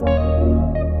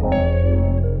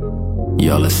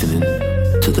You're listening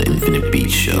to the Infinite Beat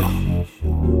Show.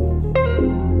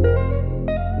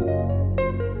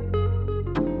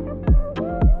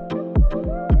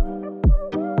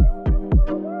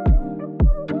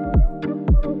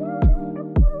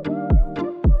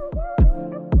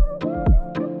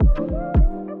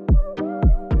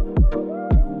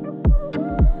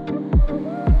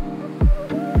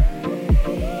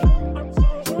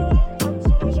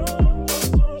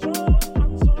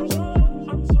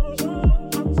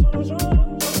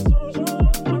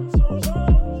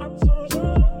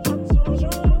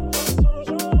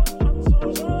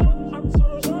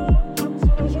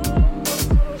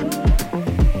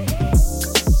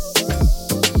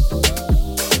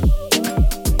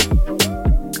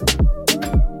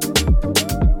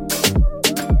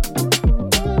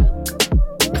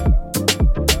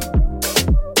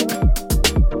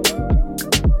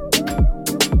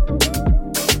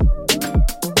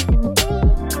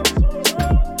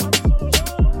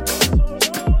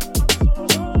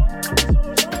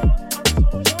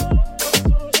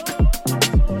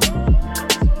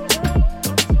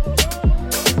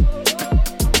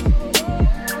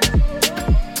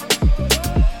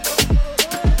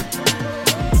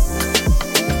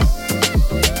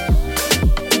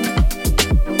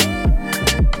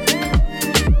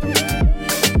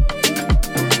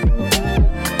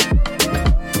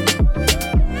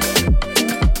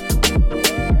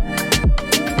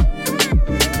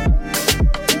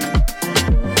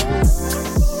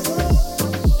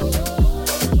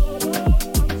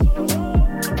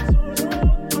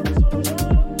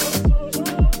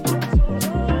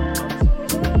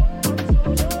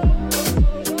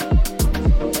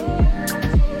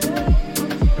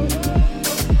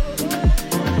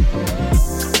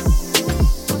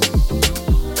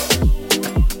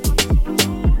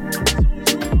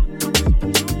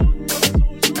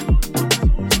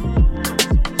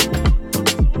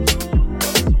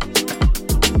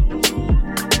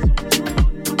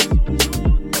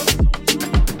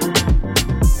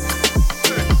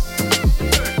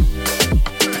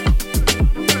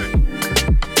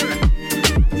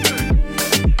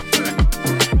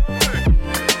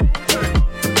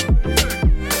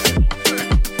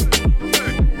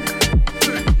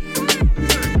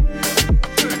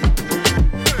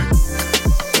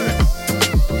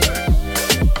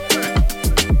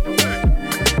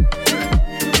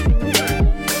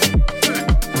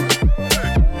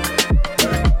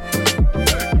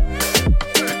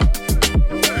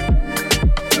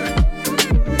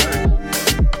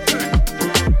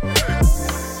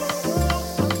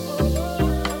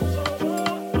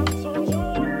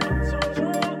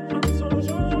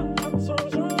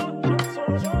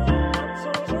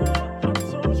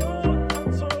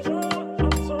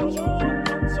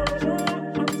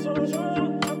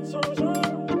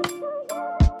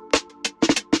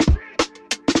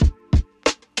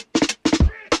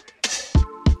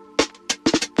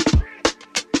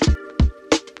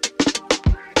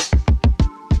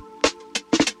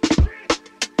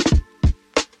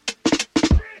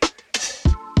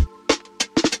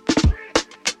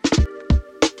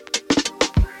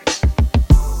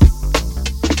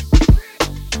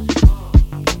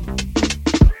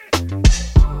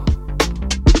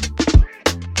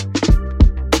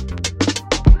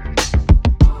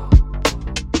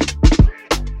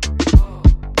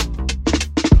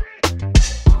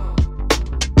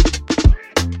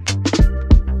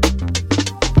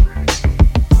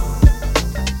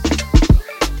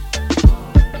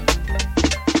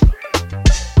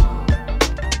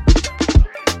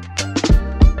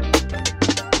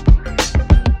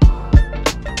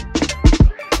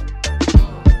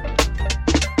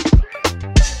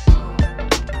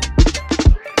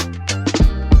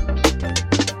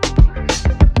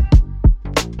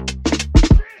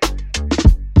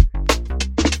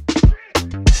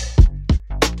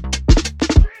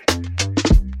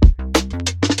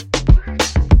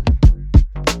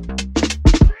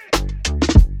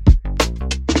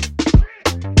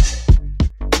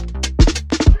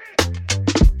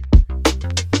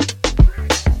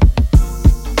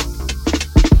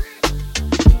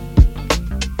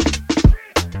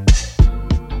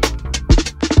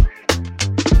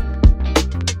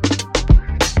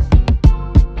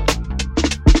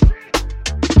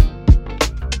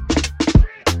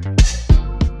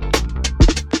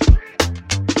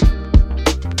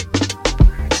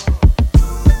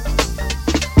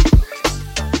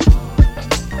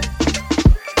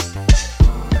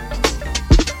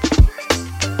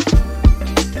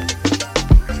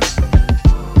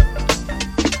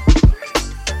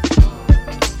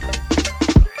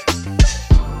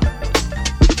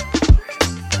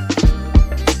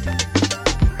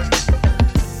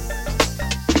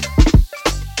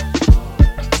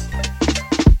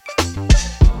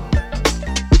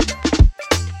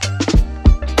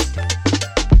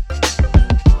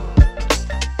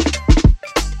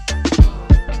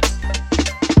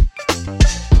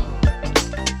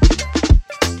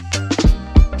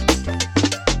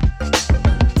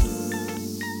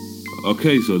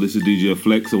 Okay, so this is DJ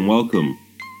Flex and welcome.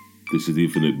 This is the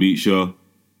Infinite Beat Show.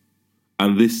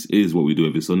 And this is what we do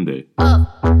every Sunday.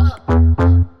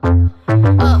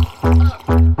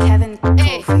 Kevin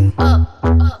Kofi.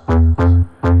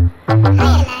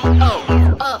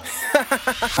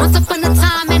 Once upon a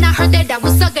time, and I heard that I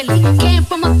was ugly. Came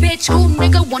from a bitch who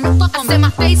nigga wanna fuck on. Said my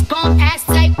face bomb, ass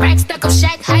tight, rack stuck up,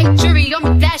 shack height, jury on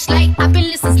my flashlight. I've been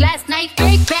listening last night.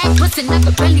 Big bag, bustin' out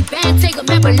the belly band. Take a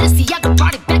man, Balenciaga,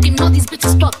 brought it back, and all these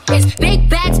bitches fuck. It's big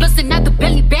bags, bustin' out the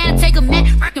belly band. Take a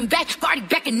man, rockin' back, party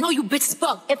back, and all you bitches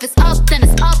fuck. If it's up, then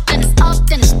it's up, then it's up,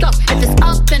 then it's stuck. If it's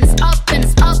up, then it's up, then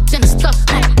it's up, then it's stuck.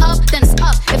 Up, then it's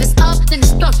up. If it's up, then it's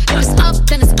stuck. If it's up,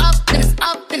 then it's up, then it's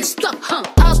up, then it's stuck. Up,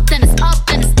 then it's up,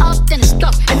 then it's up, then it's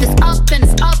stuck. If it's up, then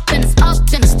it's up, then it's up,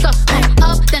 then it's stuck.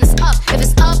 Up, then it's up. If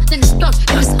it's up, then it's stuck.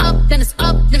 If it's up, then it's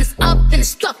up, then it's up, then it's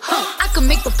stuck. I can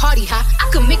make the party hot. I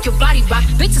can make your body rock.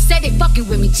 Bitches say they fucking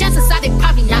with me. Chances are they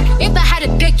probably not. If I had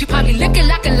a dick, you probably lick it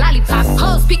like a lollipop.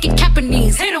 Hoes speaking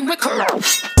Japanese. Hit them with corona.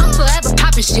 I'm forever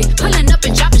popping shit. Pulling up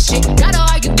and dropping shit. Gotta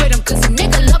argue with them, cause a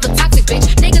nigga love a toxic bitch.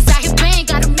 Niggas out here playing.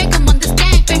 Gotta make them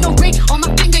understand. Ain't no ring on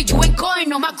my finger. You ain't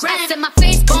going on my grass. And my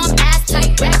face bomb, ass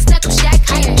tight. Rack stuck up, shack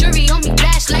high. Jury on me,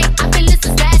 flashlight. I've been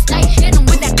listening last night. Hit them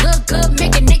with that good,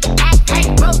 make a nigga act right.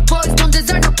 Broke boys don't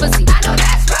deserve no pussy. I know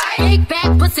that's right. Big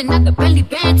bag, bustin' out the belly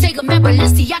band. Take a man,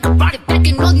 Balenciaga, brought it back,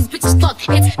 and all these bitches fuck.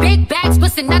 It's big bags,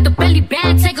 bustin' out the belly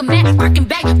band. Take a man, working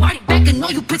back, party back, and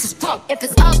all you bitches fuck. If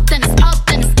it's up, then it's up,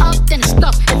 then it's up, then it's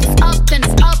stuck. If it's up, then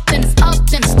it's up, then it's up,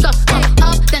 then it's stuck.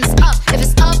 Up, then it's up. If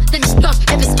it's up, then it's stuck.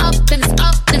 If it's up, then it's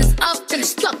up, then it's up, then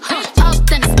it's stuck. Up,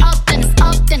 then it's up, then it's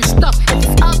up, then it's stuck. If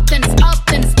it's up, then it's up,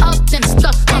 then it's up, then it's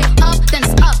stuck. Up, then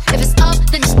it's up. If it's up,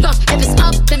 then it's stuck. If it's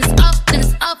up, then it's up, then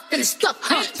it's up, then it's stuck.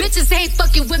 Bitches ain't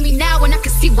fucking with me now, and I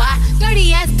can see why.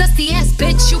 Dirty ass, dusty ass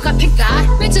bitch, you got pink eye.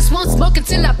 Bitches won't smoke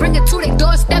until I bring it to their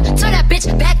doorstep. Tell that bitch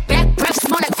back, breath,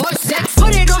 smell like forceps.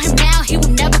 Put it on him now, he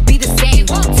will never be the same.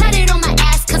 Tied it on my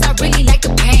ass, cause I really like the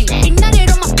pain. Ain't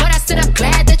nutted on my butt, I said I'm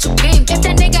glad that you came. If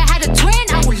that nigga had a twin,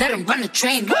 I would let him run the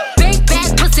train. Big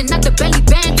bags, bustin' out the belly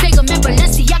band. Take a man,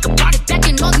 Balenciaga, brought it back,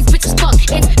 and all these bitches fuck.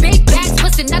 It's big bags,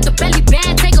 bustin' out the belly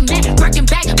band. Take a man, working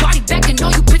back, party back, and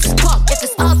all you bitches fuck. If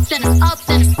it's up, then it's up,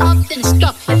 then it's up, then it's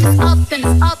stuck. If it's up, then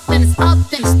it's up, then it's up,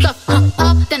 then it's stuck.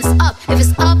 Up, then it's up. If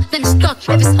it's up, then it's stuck.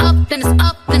 If it's up, then it's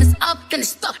up, then it's up, then it's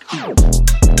stuck.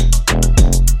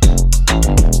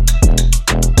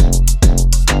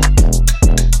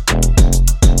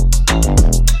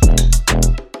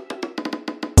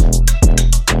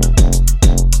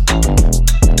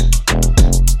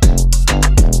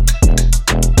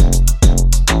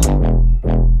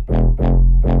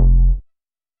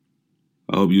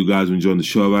 I hope you guys are enjoying the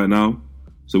show right now.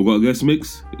 So we've got a guest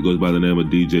mix. It goes by the name of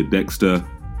DJ Dexter.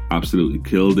 Absolutely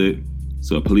killed it.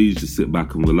 So please just sit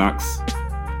back and relax.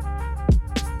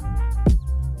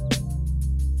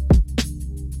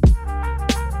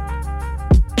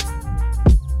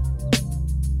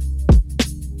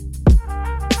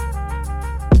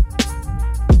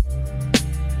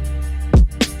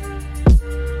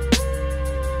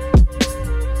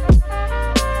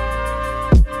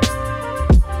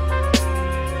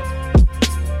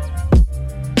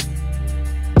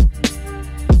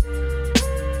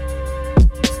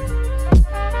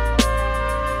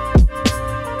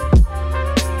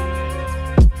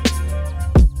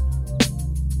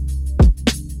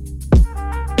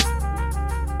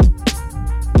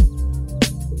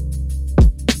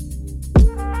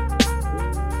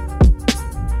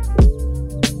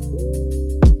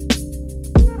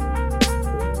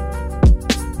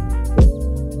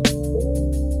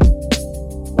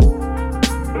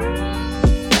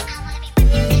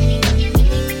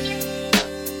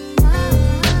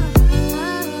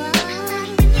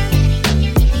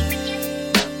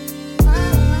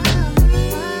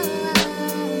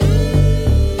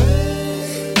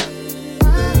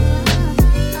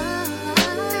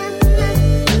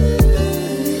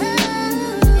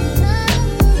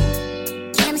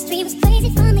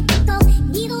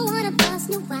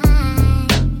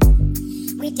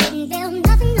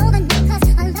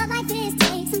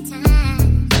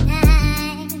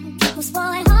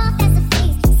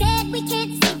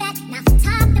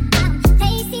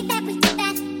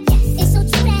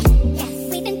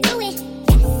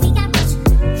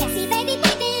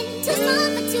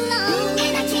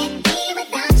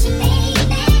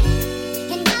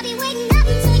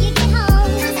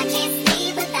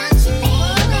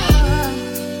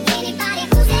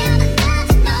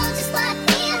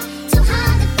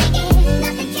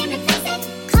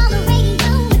 Call the radio.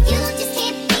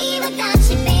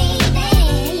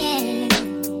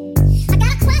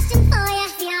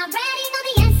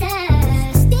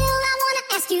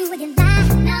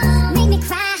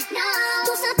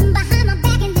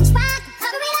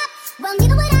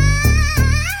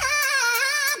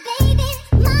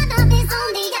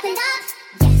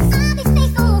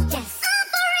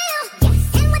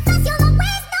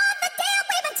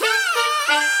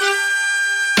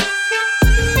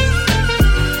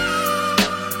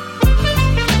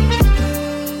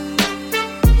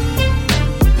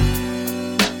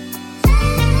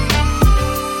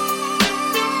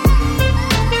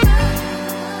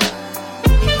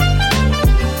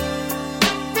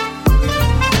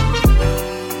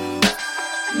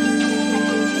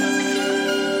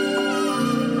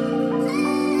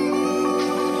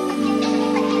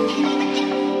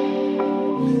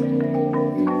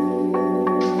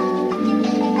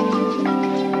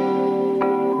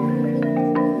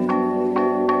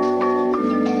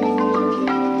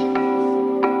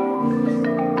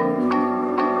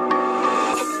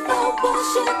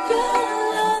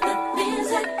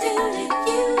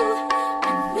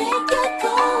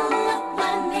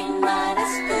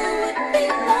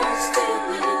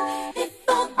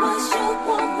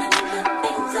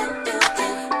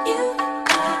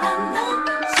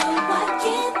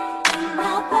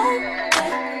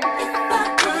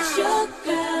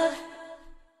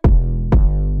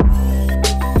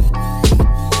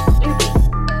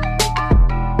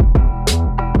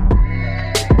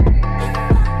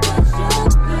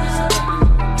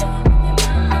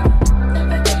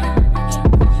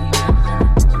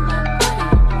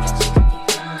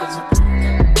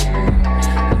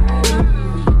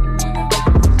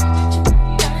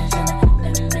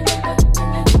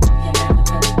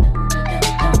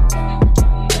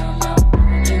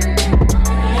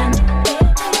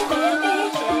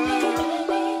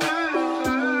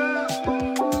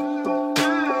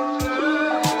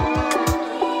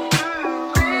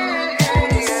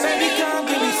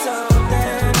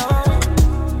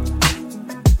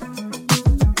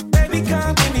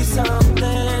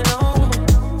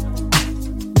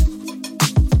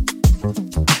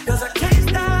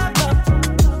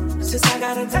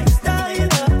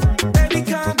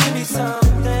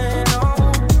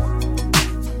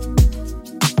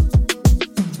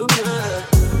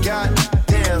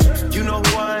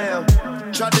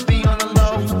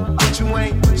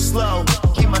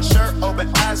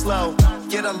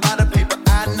 get a lot of paper,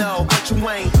 I know, but you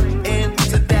ain't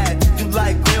into that. You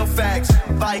like real facts.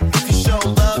 Like if you show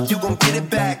love, you gon' get it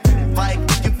back. Like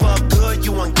if you fuck good,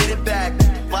 you won't get it back.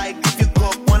 Like if you go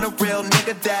want a real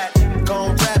nigga that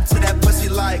gon' rap to that pussy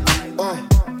like,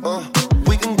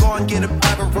 we can go and get a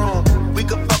private room. We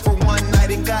can fuck for one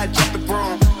night and God jump the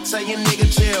broom. Say your nigga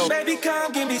chill. Baby,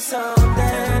 come give me something.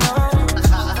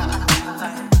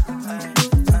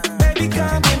 Baby,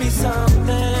 come give me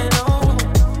something.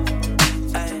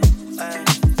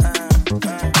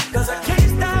 Cause I can't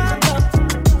stop up.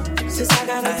 Since I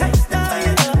got a taste of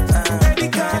your love. Baby,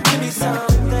 come give me something.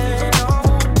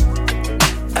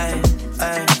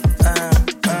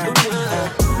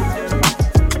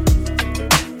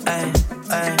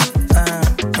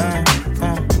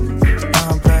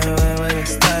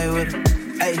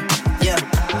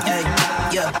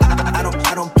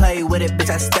 Bitch,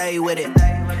 I stay with it.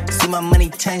 See my money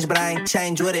change, but I ain't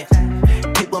change with it.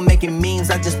 People making memes,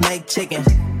 I just make chicken.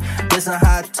 Listen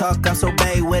how I talk, I'm so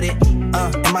bad with it.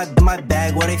 In my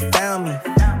bag where they found me.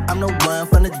 I'm the one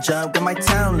from the jump, got my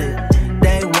town lit.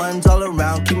 Day ones all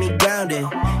around, keep me grounded.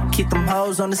 Keep them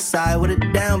hoes on the side with a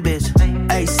down bitch.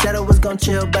 Ayy, said I was gon'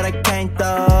 chill, but I can't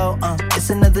though. It's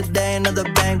another day, another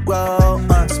bankroll.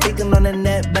 Speaking on the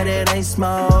net, but it ain't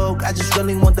smoke. I just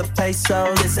really want the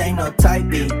peso, this ain't no type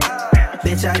beat.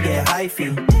 Bitch, I get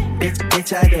hyphy.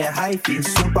 Bitch, I get hyphy.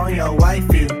 Swoop on your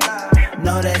wifey.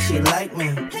 Know that she like me.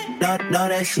 Know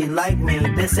that she like me.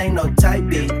 This ain't no type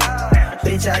beat.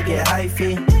 Bitch, I get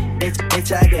hyphy.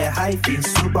 Bitch, I get hyphy.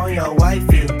 Swoop on your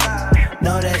wifey.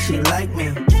 Know that she like me.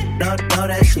 Know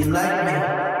that she like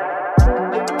me.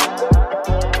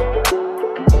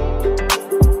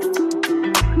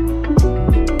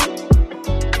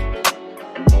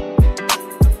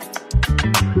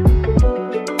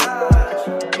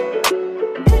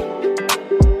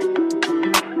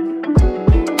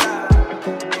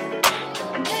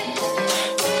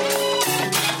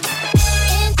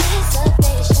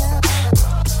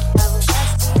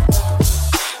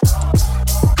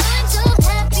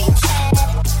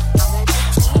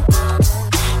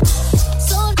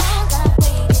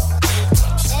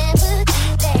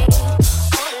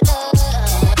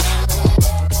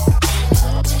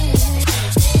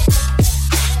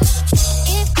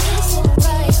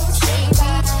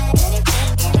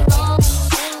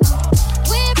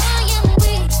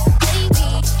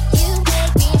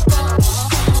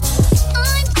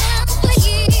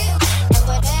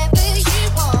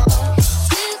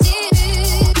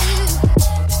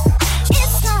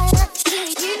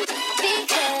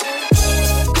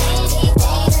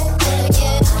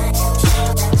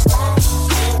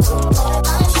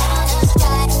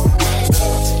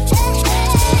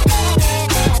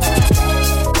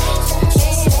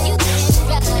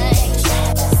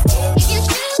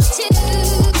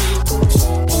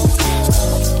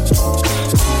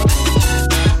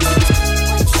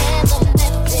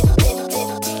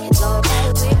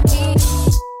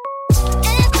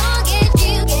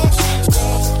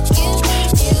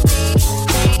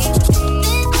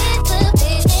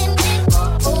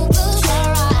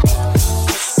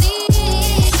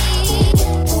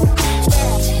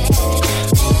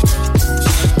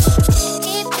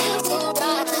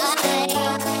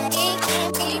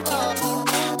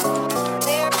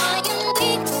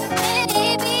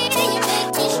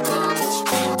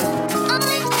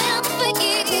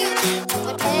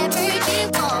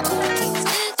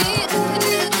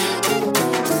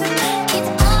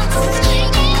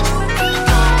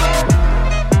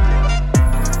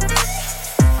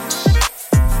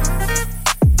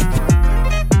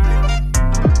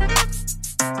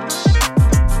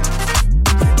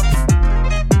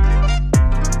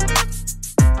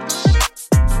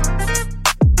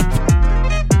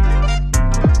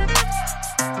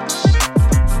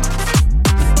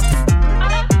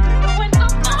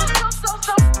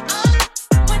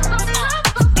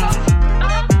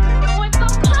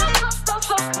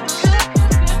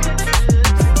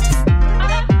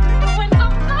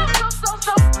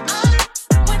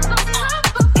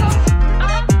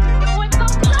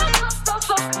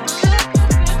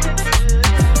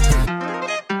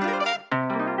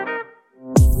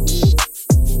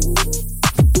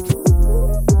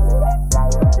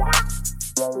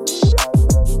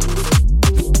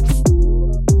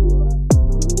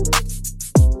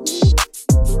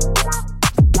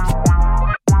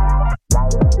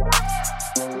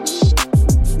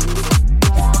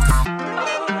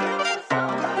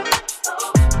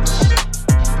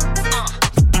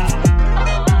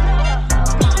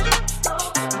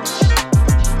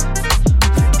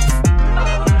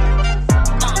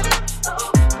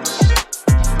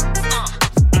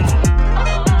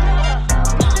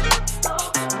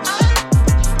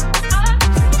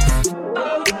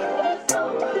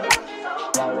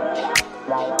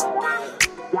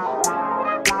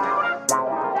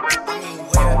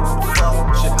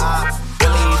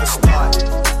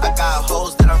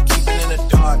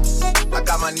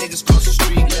 my niggas cross the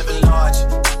street living large.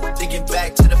 Thinking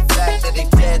back to the fact that they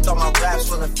dead, thought my raps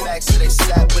wasn't facts, so they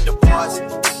sat with the bars.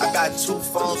 I got 2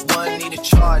 phones, one need a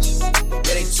charge.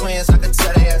 Yeah, they twins, I can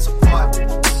tell they ass apart.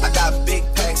 I got big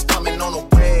packs coming on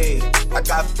the way. I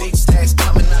got big stacks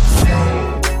coming out the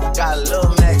shade. Got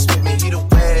Lil Max with me, either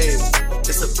way.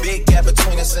 There's a big gap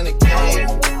between us in the game.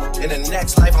 In the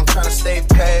next life, I'm trying to stay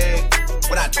paid.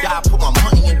 When I die, put my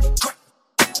money in the grave.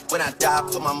 When I die,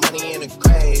 put my money in the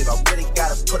grave. I really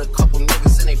gotta put a couple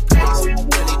niggas in their place.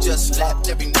 Really just slapped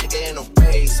every nigga in a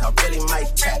race. I really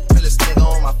might tap realest nigga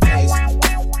on my face.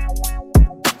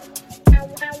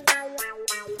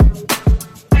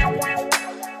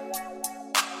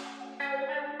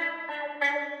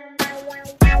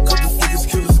 Couple figures,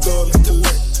 killers, skull,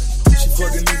 intellect. She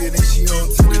fuck a nigga, then she on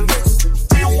to the next.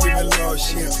 Really living large,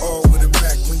 she ain't all with a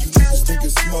Mac. When you niggas think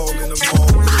it's small in the mall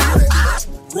with a rat.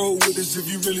 Roll with us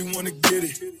if you really wanna get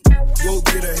it. Go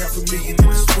get a $500,000 in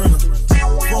a Sprinter.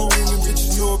 Phone ringing,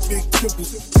 bitches know a big triple.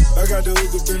 I got the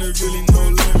hook up and it really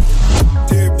no limit.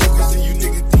 Dead brokers in you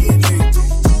nigga DNA.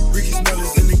 Ricky Smell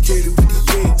is indicated with the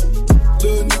gate.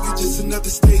 Little nigga just another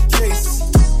state case.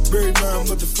 Bury my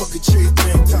motherfucker Chase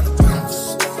Bank, time to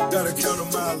bounce. Gotta count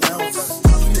on my allowance.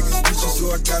 You niggas bitches,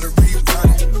 so I gotta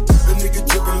reroute it. The nigga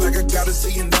drippin' like I got $1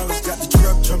 zillion. Got the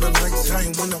trap jumping like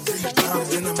time when I'm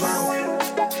rebounded, then I'm out.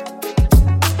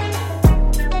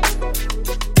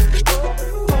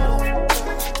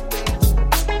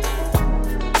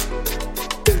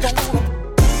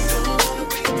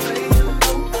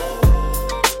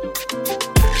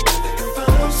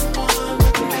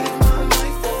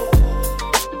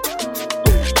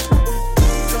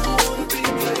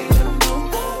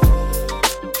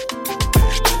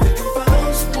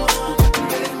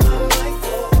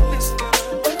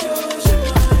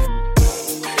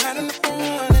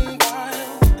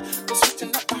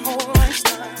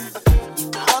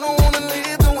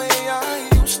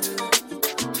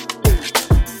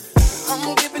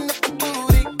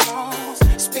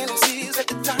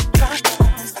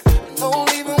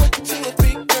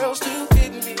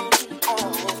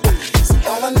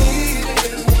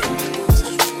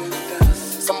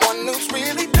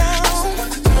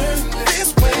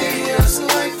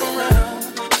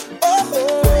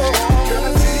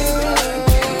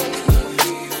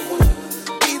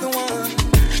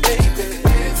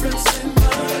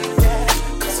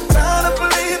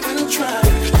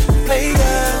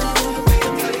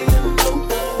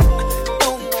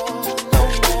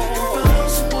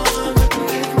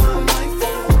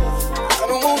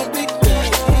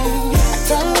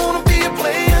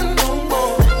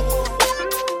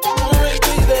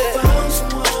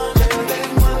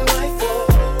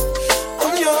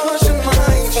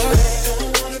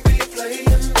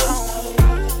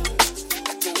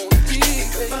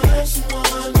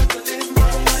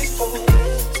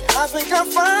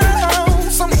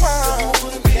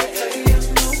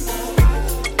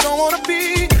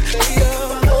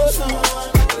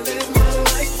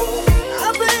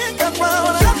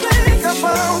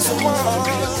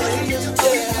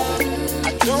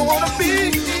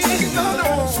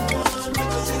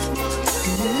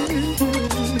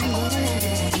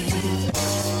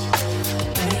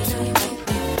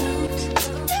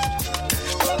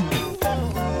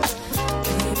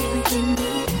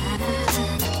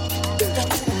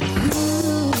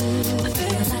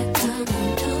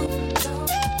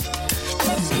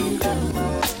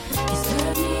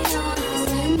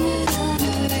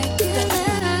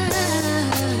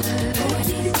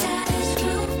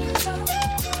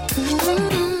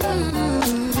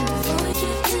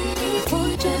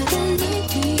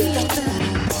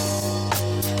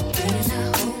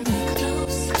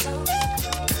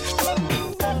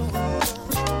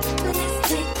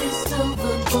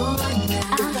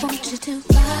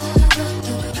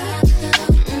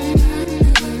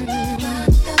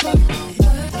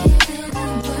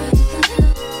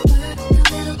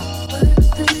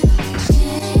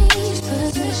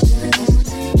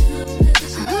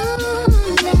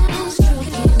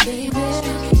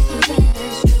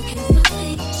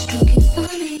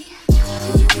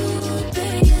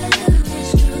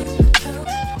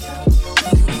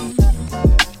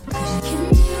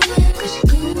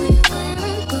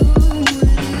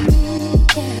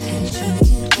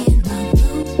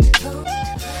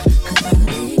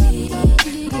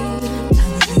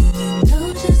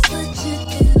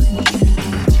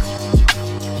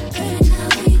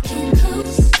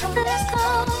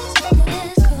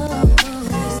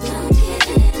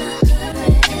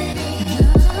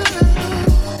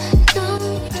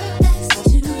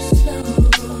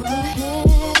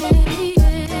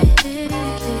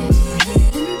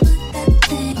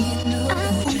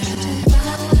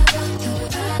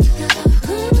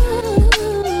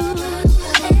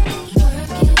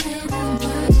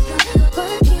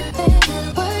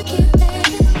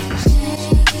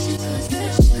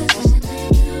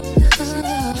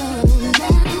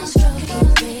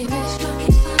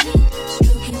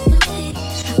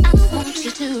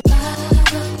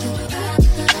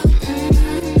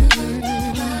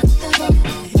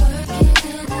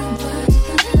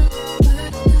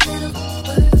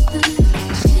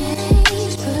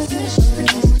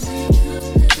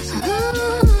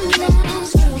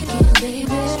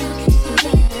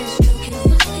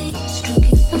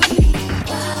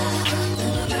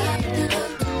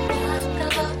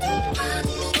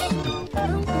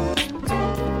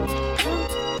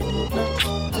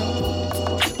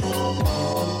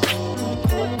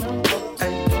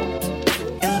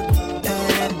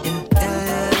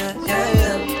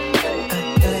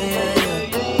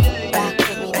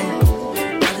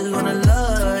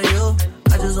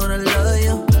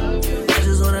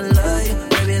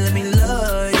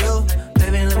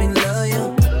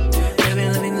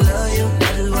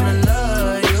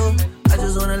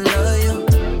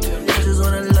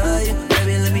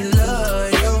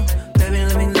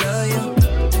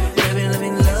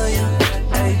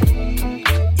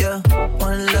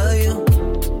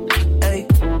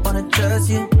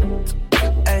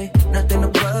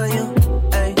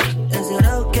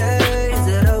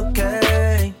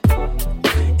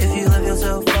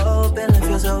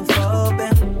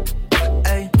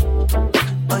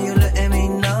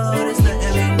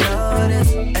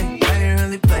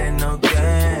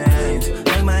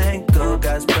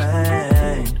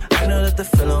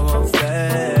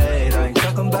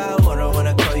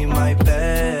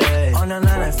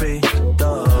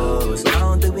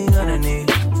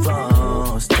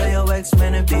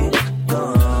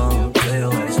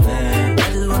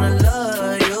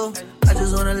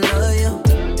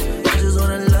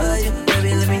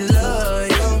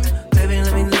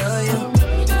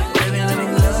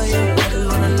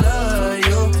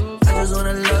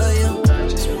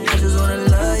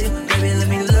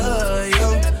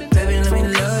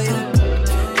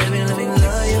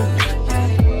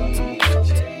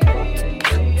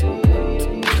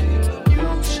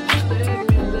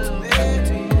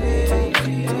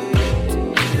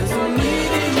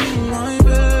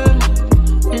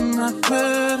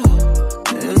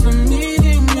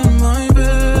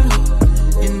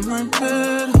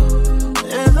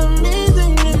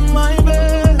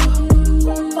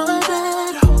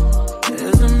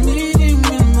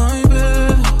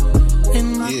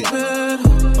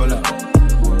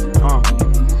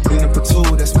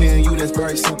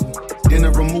 very simple.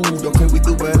 Dinner removed, okay, we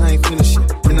through, but I ain't finished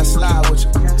yet. Then I slide with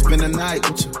you, spend the night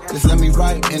with you. Just let me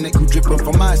write, and it can drippin'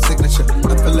 from my signature.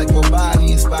 I feel like your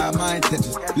body inspired my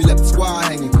intentions. You left the squad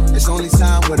hanging, it's only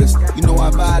time with us. You know I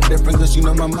vibe different, cause you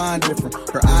know my mind different.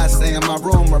 Her eyes say in my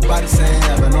room, her body saying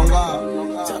heaven on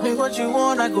God. Tell me what you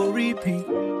want, I go repeat.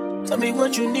 Tell me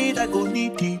what you need, I go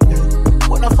deep, deep.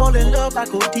 When I fall in love, I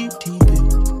go deep, deep.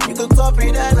 You can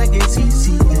copy that like it's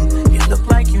easy. You look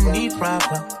like you need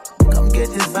proper. Come get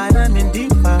this vitamin D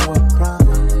power,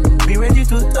 proper. Be ready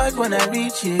to touch when I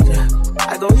reach it.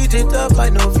 I go eat it up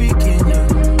like no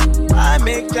vegan. I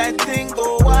make that thing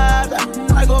go wild.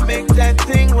 I go make that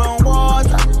thing run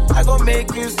water. I go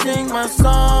make you sing my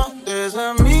song. There's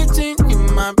a meeting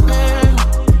in my bed,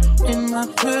 in my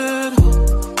bed.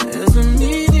 There's a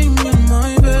meeting in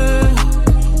my bed,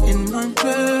 in my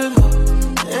bed.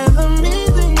 There's a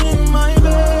meeting in my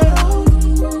bed,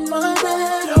 my bed.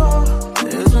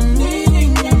 There's a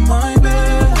meeting in my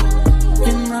bed,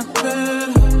 in my bed,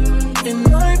 in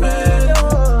my bed.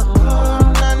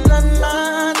 Na na na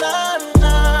na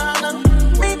na na.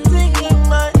 Meeting in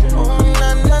my, oh na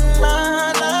na na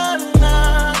na na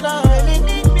na.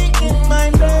 Meeting in my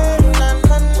bed, na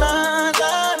na na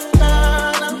na na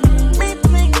na.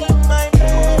 Meeting in my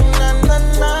bed, na na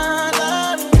na na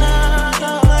na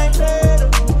na. My bed.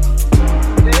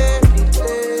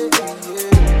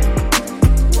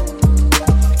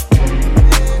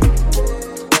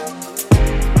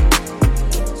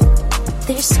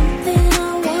 There's something I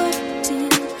want to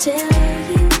tell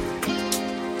you.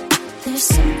 There's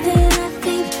something I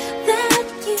think that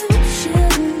you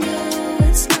should know.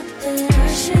 It's not that I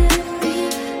should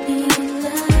really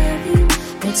love you.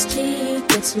 Let's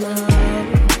take it slow.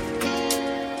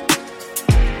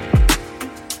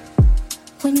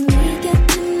 When we get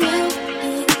to know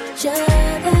each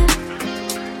other,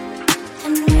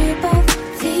 and we're both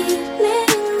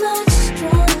feeling much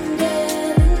stronger,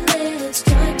 let's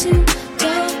try to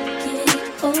talk it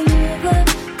over,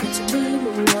 'cause we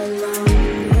will no longer.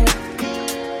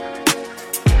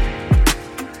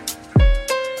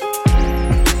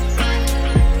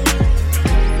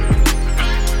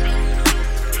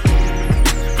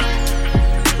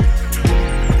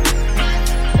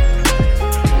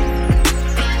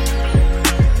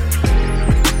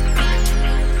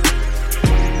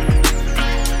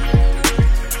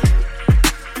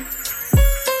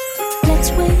 Let's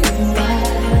wait a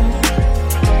while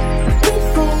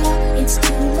before it's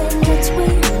too late. Let's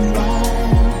wait a while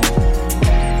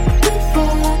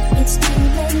before it's too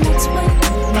late. Let's wait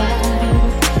a while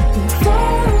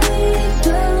before we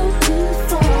go too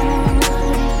far.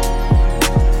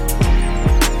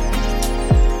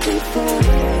 Before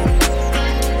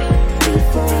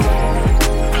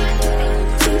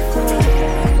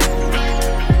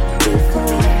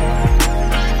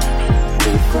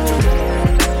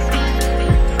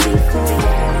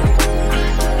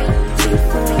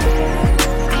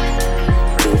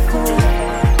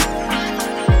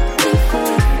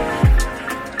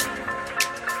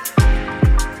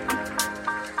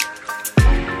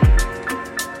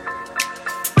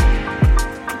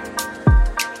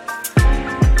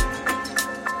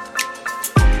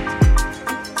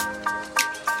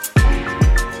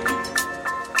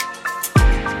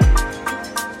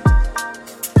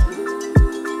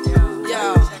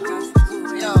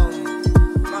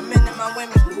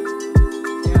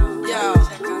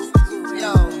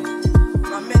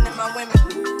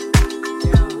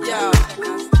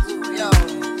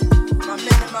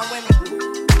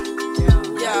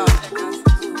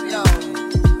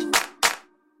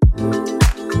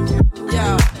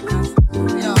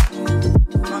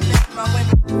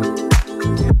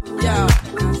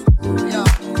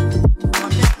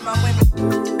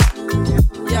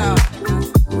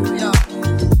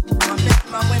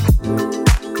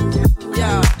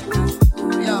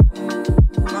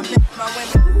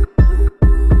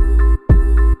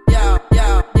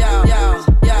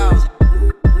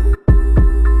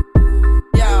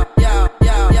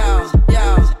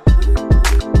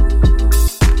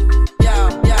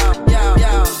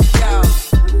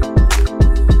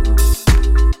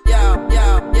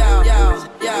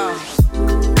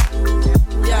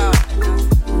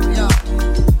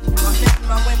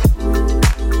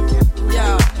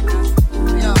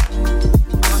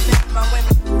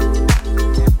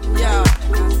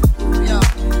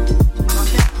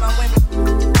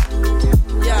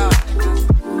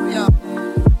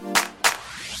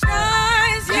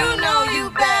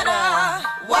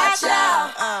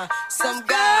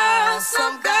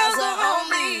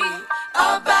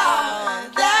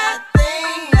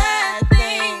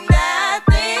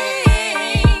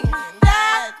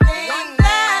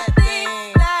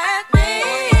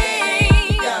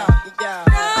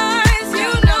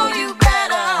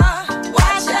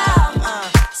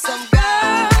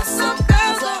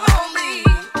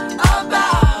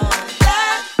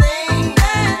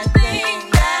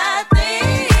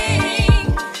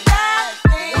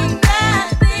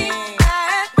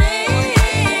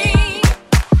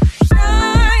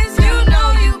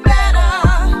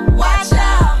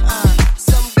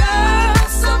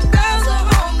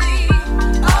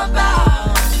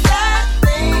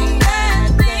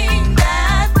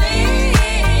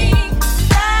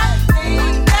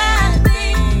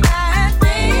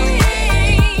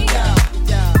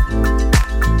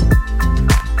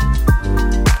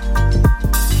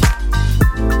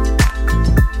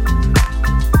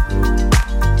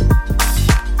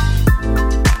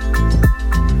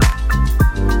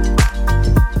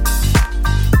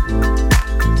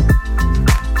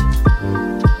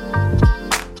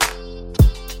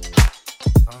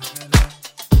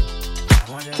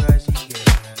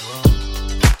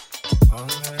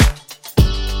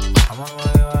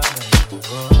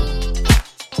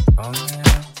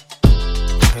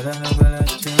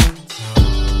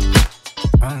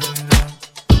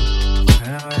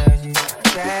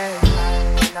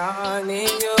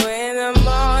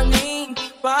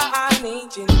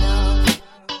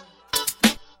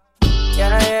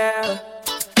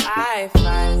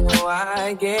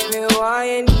I gave you all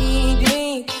you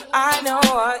needed. I know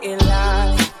what you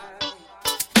like.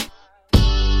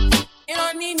 You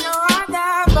don't need no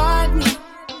other body.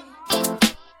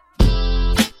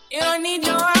 You don't need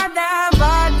no other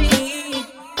body.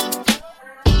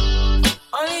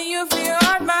 Only you feel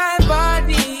on my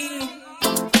body.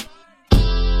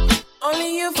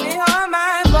 Only you feel on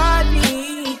my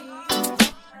body.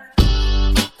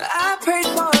 I prayed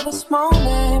for this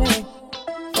moment.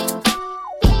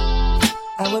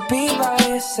 I would be by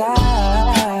your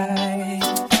side.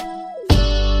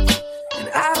 And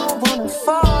I don't wanna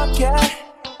forget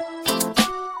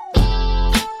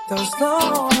those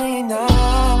lonely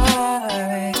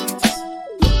nights.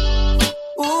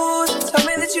 Ooh, tell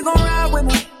me that you gon' ride with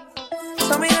me.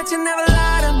 Tell me that you never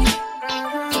lie to me.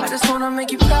 I just wanna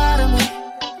make you proud of me.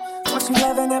 Want you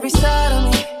loving every side of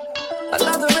me. I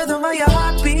love the rhythm of your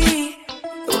heartbeat.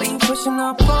 The way you pushing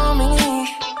up on me.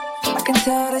 I can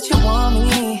tell that you want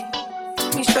me.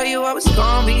 Let me show you how it's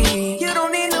gon' be. You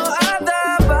don't need no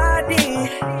other body.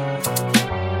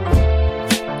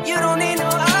 You don't need no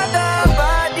other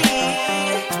body.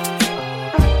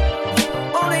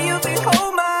 Only you can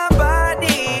hold my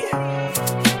body.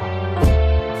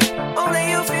 Only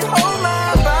you can hold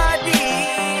my body.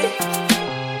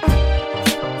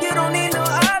 You don't need no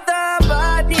other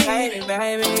body. Baby,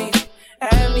 baby,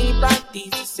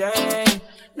 everybody's the same.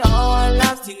 No one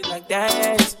loves you like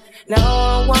that. No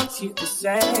one wants you the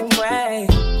same way.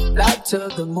 Light till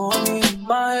the morning.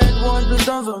 My head wants the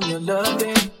dawn from your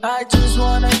loving. I just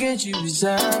wanna get you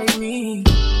beside me.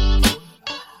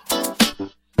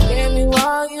 Give me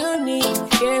all you need.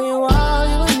 Give me all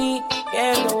you need.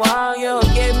 Give me all you.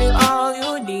 Give me all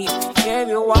you need. Give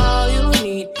me all you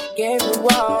need. Give me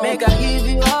all. Make I give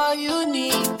you all you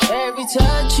need. Every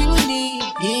touch you need.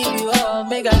 Give you all.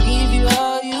 Make I give you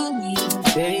all you need,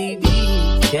 baby.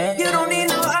 Yeah. You don't need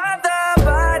no other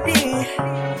body.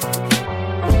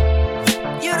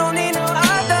 You don't need no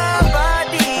other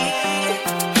body.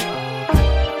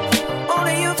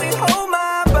 Only you can hold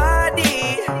my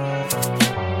body.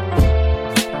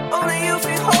 Only you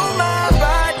can hold my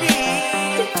body.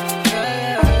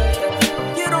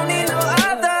 You don't need no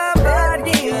other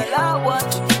body. Girl, I want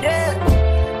you there.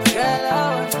 Girl, I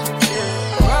want you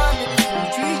there. Promise to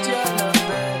treat you like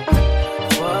that.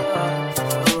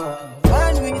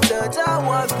 When we touch, I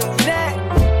want to connect.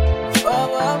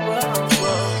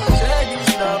 Say this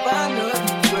love, I know you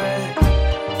great.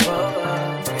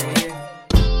 Yeah.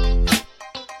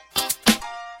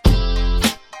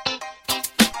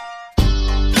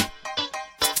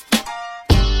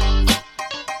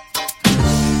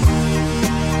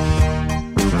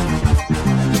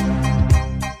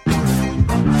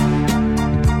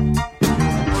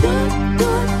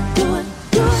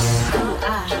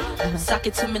 Sock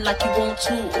it to me like you want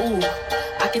to, ooh.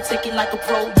 I can take it like a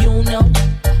pro, you know.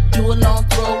 Do a long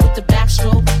throw with the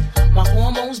backstroke. My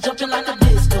hormones jumping like a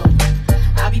disco.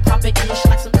 I be popping ish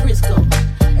like some Crisco.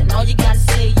 And all you gotta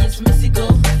say is Missy go.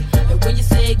 And when you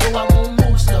say go, I won't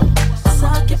move slow.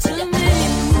 Sock it to me,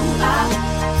 ooh,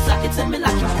 sock it to me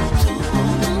like you want to,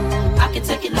 ooh. I can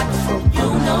take it like a pro,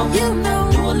 you know.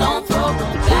 Do a long throw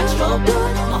with the backstroke.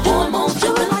 My hormones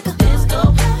jumping like a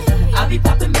disco. I be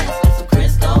popping mess like some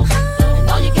Crisco. And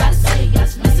all you gotta say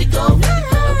is Missy go. And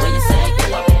when you say go,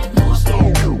 I won't move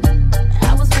slow. I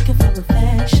was looking for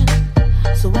affection,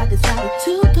 so I decided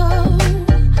to go.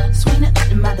 Swing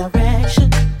it in my direction.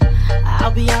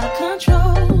 I'll be out of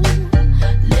control.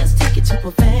 Let's take it to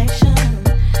perfection.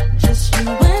 Just you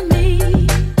and me.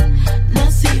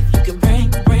 Let's see if you can bring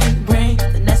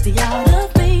the nasty out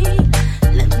of me.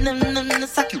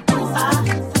 Suck it,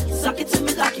 suck it to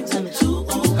me like you tell me to.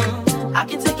 I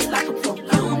can take it like a pro,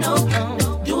 you know.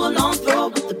 Do a long throw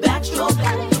with the backstroke.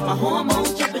 My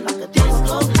hormones jumping like a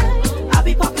disco. I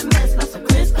be popping mess like some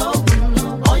Crisco.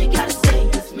 All you gotta say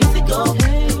is Missy go.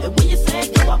 And when you say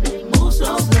go, I won't move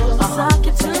slow. Suck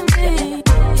it to me.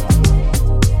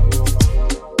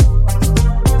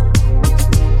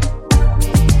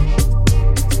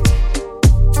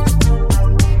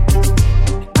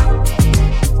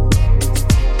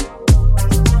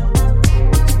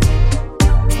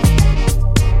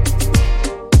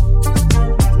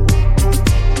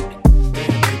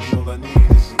 All I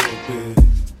need is a little bit.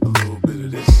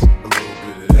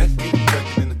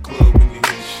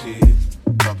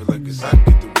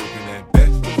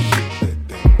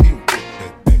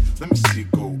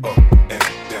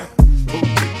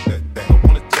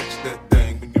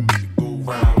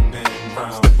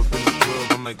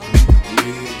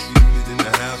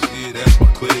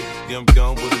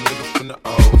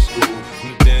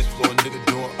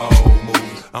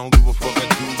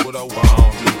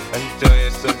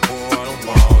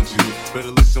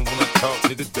 Better listen when I talk,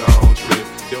 nigga, don't trip.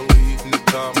 Yo, he's in the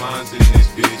car, mine's in this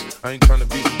bitch. I ain't tryna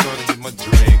beat, I'm tryna get my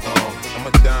drink on. And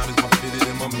my dime is my fitted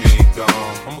and my mink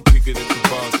on. I'ma kick it at the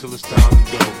bar till it's time to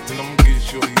go. Then I'ma get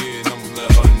shorty here and I'ma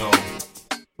let her know.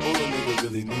 All a nigga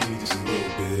really need is a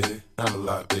little bit. Not a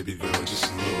lot, baby girl, just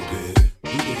a little bit.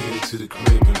 You can hit it to the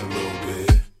crib in a little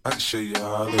bit. I can show you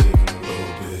how I live in a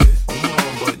little bit. You know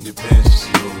I'm button your pants just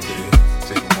a little bit.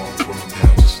 Take them off, pull them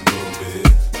down just a little bit.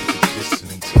 You can kiss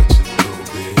and touch it a little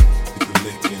bit. You can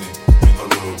lick in it a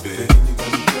little bit. You got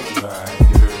me feel right,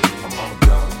 you heard me. I'm on the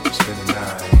dollar, you spend the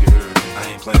night, you heard me. I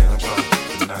ain't playing, I'm trying to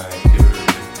put the night, you heard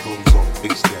me. Clothes on,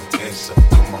 fix that ass up,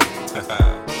 come on.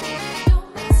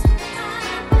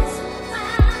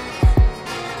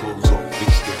 Clothes on,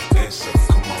 fix that ass up,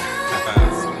 come on.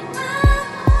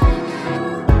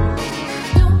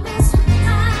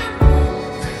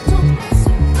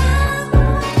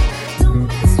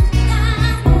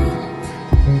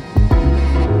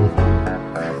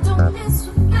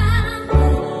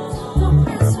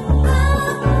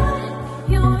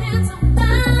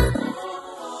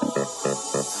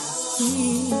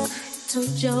 Told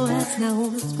your ass now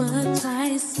once but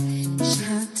twice. She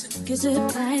took his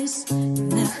advice,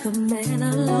 left the man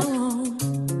alone.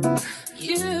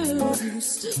 You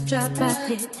used to drop by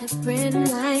here every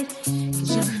night, 'cause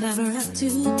you're never up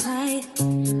too tight.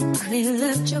 When he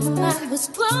left, your mind was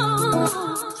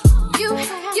blown. You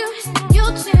had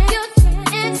your chance,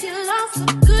 and you lost a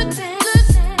good man.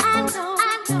 I know,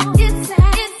 it's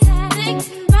sad,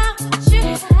 thinking about what you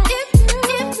had.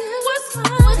 If you was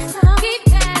mine, keep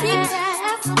that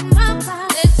from my mind.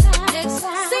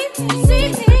 See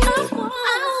me, I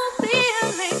won't be a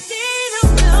lady no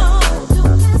more.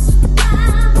 Don't mess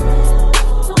around,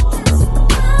 don't mess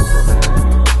around,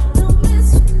 don't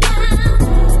mess around,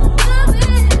 love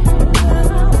it.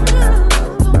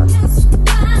 Don't mess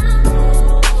around,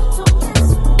 don't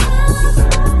mess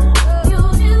around,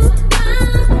 you're in you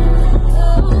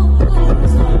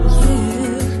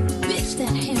bitch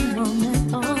that him on that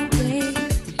all day.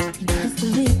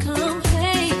 Constantly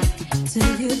complain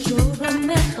till you drove him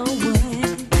away.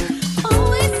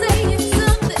 Always saying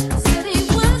something, said he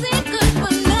wasn't good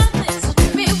for nothing. So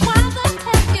tell me why the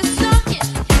heck you sucking?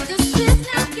 Does this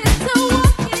not get to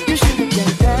working? You should have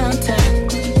been downtown.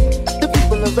 The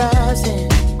people are rising.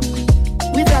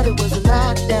 We thought it was a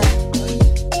lockdown.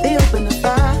 They opened the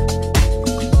fire.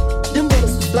 Them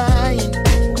bullets were flying.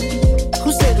 Who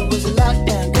said it was a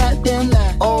lockdown? Goddamn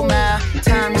lie. Oh my,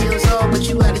 time heals all, but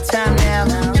you out of time now.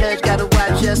 Judge gotta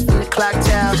watch us from the clock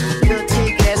tower. Little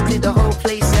tear gas cleared the whole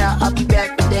place out. I'll be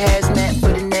back with the hazmat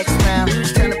for the next round.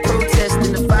 Was trying to protest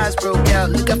and the fires broke out.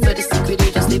 Look out for the secret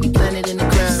agents, they be planted in the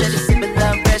crowd. Said it's sipping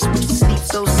love rest, but you sleep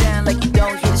so sound like you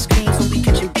don't hear the screams when we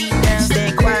catch you beat down.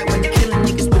 Staying quiet when they're killing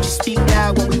niggas, but you speak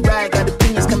loud when we ride. Got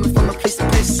opinions coming from a place to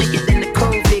place sicker than the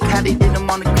COVID. How they did them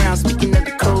on the ground. Speaking of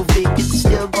the COVID, is it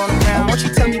still going around? Won't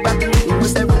you tell me about the looting?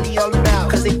 What's that really all about?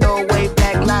 'Cause they throw away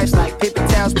black lives like paper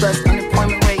towels plus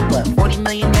unemployment rate. What, 40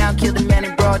 million now, killed a man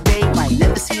in broad day. Might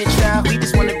never see a trial. We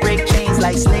just wanna break chains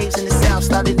like slaves in the south.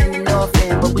 Started in the north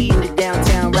end, but we in the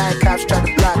downtown. Riot cops try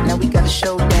to block, now we got a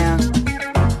showdown.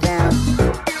 Down,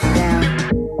 down.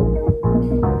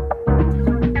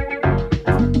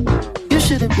 You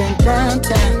should have been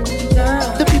downtown.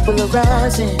 The people are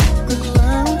rising.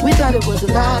 We thought it was a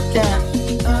lockdown.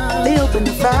 They opened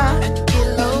the fire.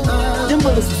 Them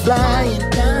bullets were flying.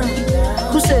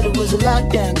 Who said it was a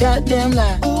lockdown? Goddamn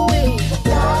lie.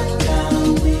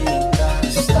 Lockdown, we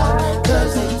gotta stop.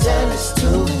 'Cause they tell us to.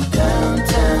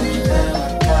 Downtown,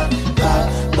 pop,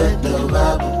 with the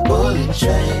rubber bullet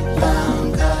train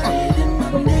found. Got it in my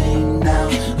name now.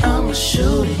 I'ma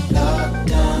shoot it.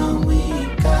 Lockdown, we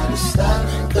gotta stop.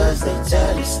 'Cause they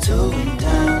tell us to.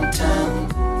 Downtown.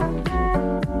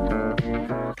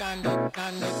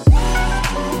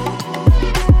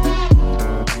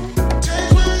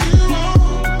 Take where you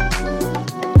want.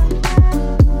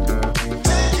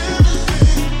 Take you to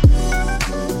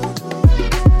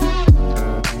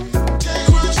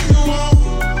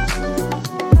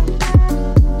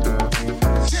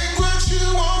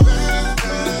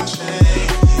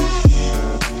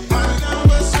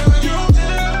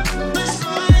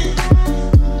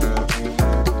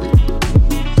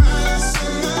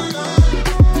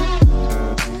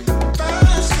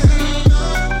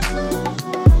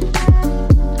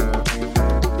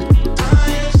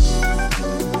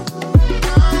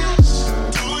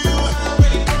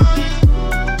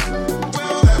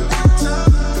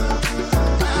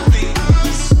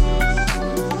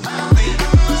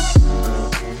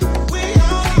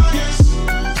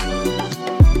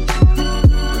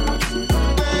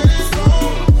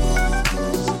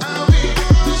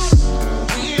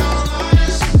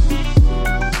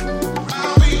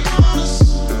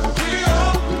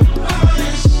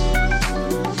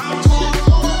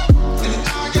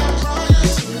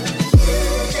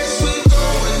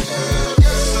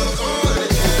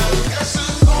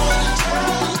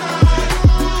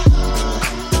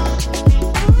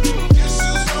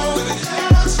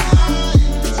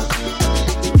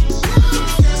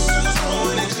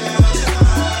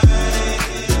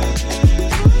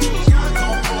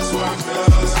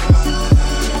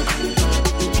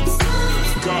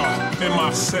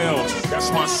cells,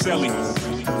 that's my celly.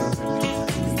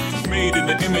 Made in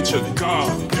the image of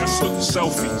God, that's a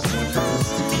selfie.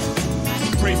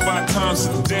 Pray 5 times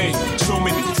a day, so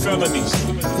many felonies.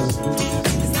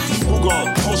 Who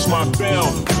gon' post my bell?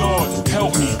 Lord,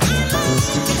 help me.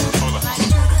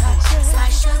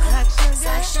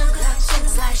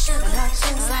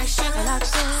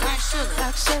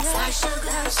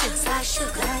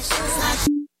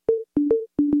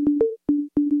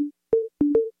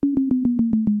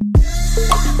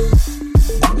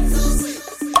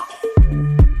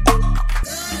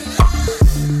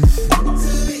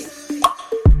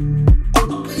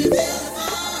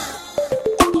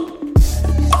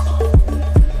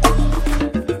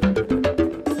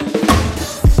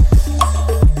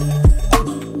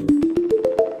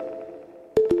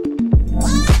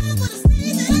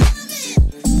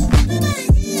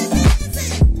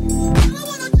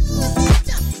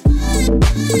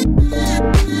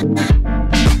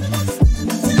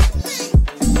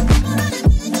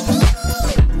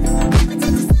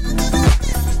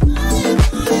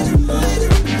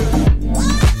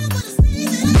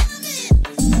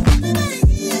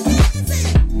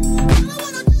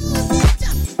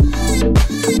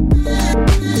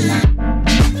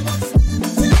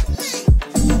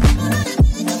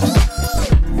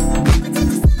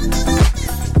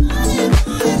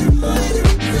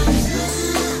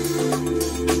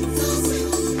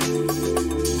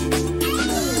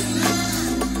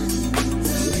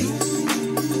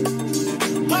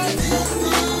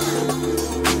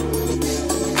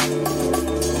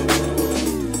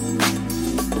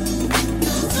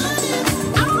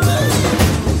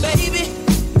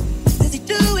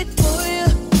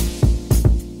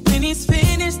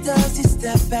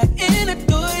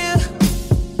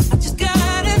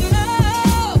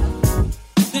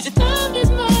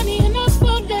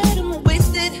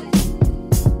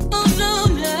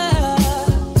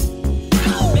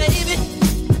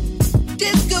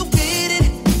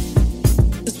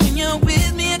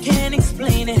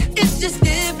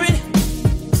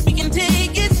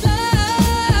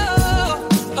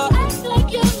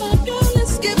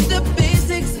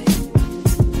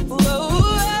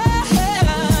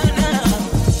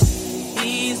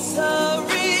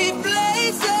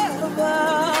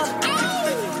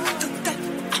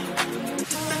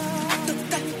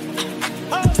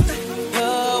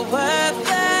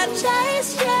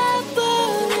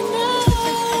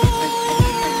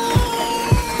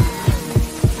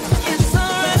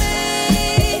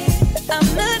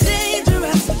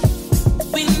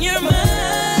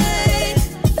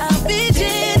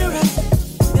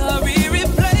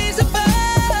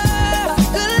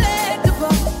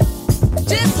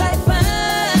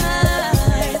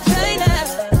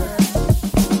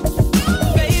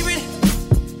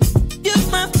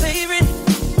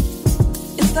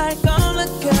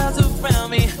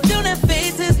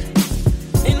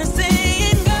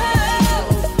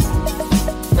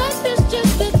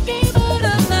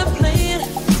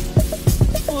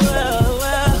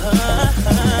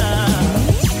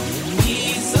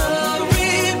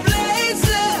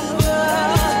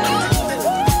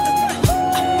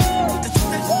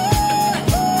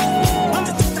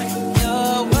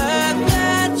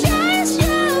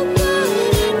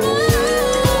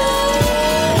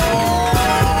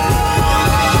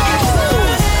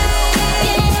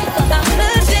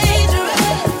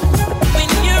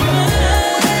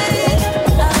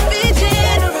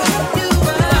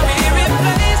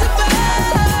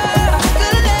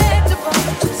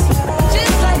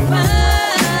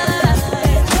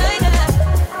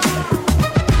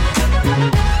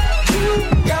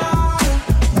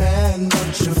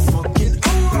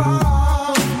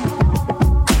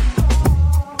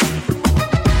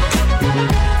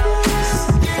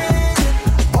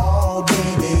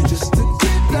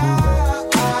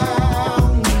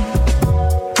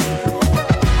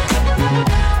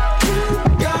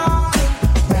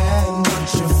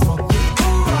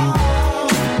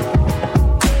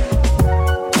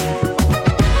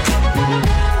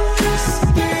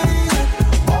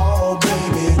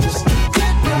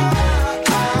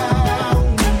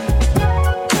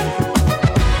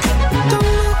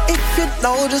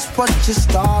 what you're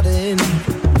starting,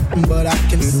 but I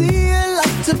can see you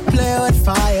like to play with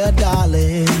fire,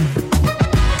 darling.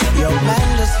 Your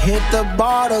man just hit the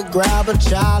bar to grab a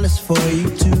chalice for you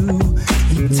too.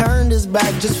 He turned his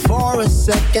back just for a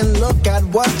second. Look at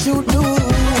what you do.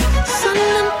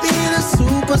 Sending me the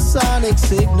supersonic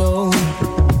signal.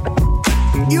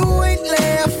 You ain't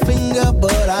lay a finger,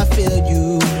 but I feel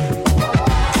you.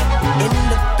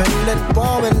 Independent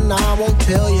woman, I won't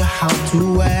tell you how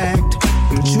to act.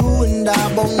 But you and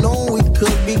I both know we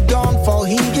could be gone before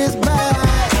he gets back.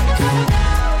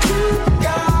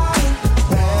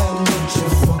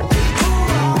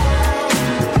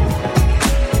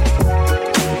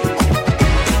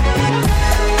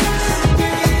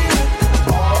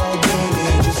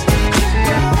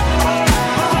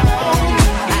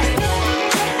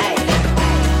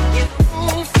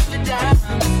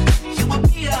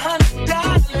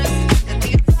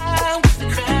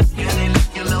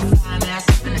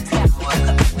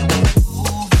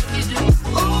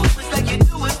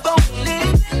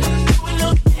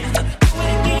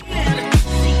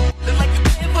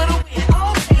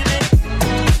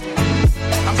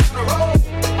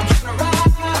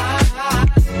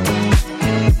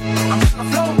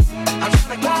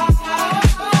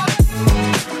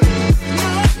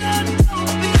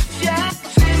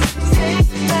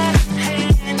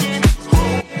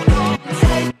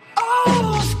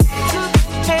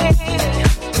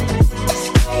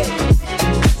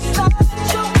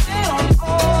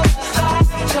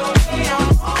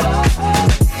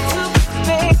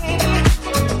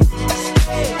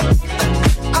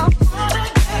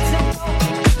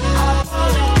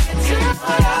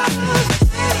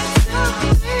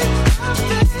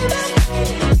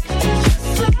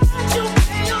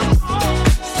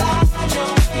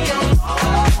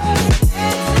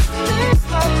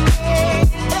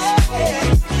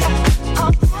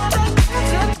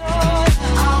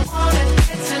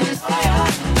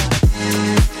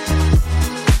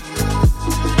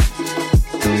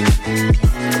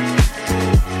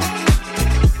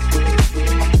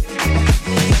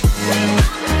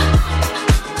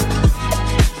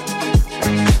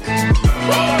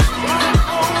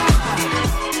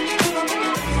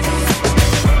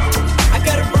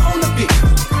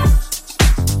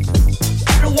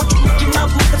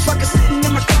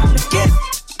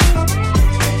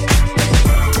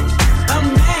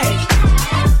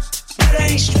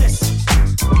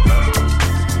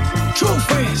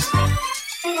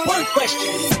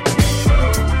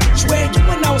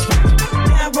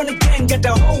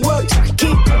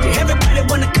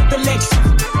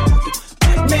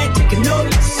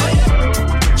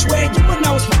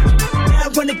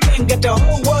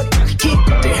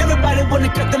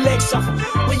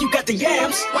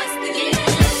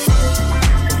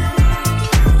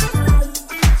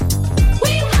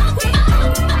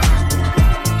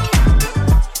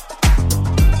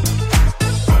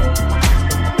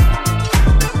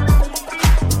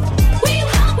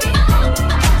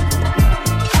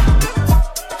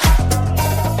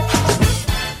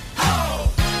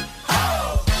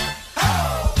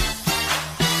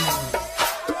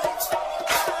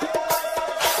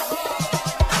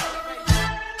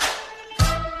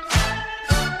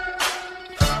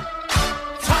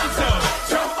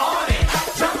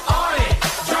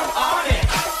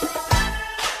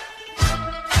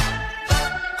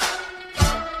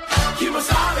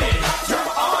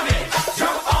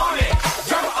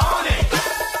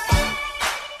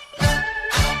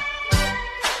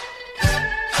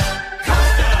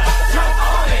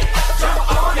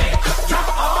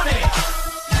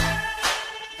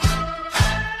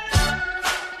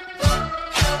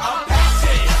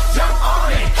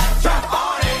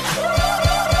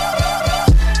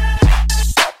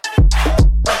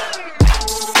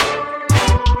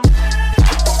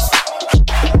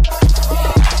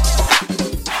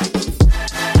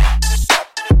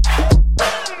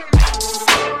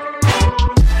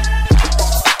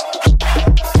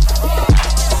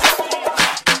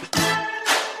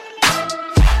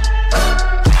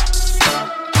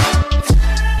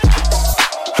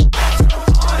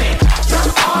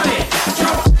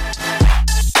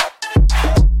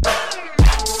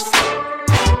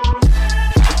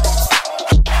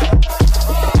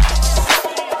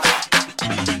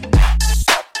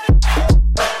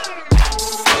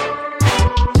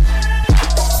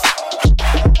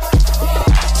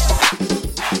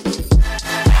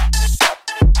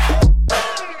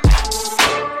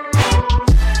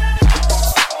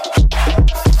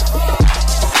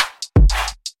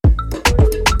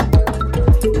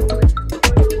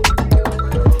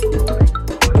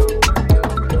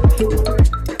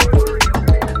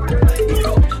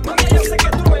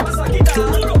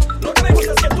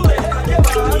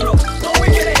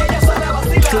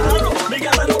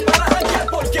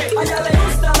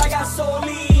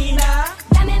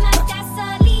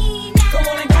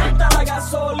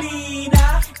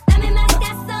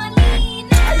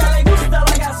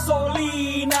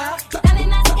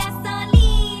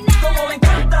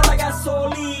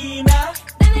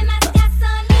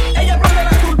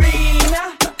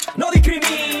 No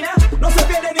discrimina, no se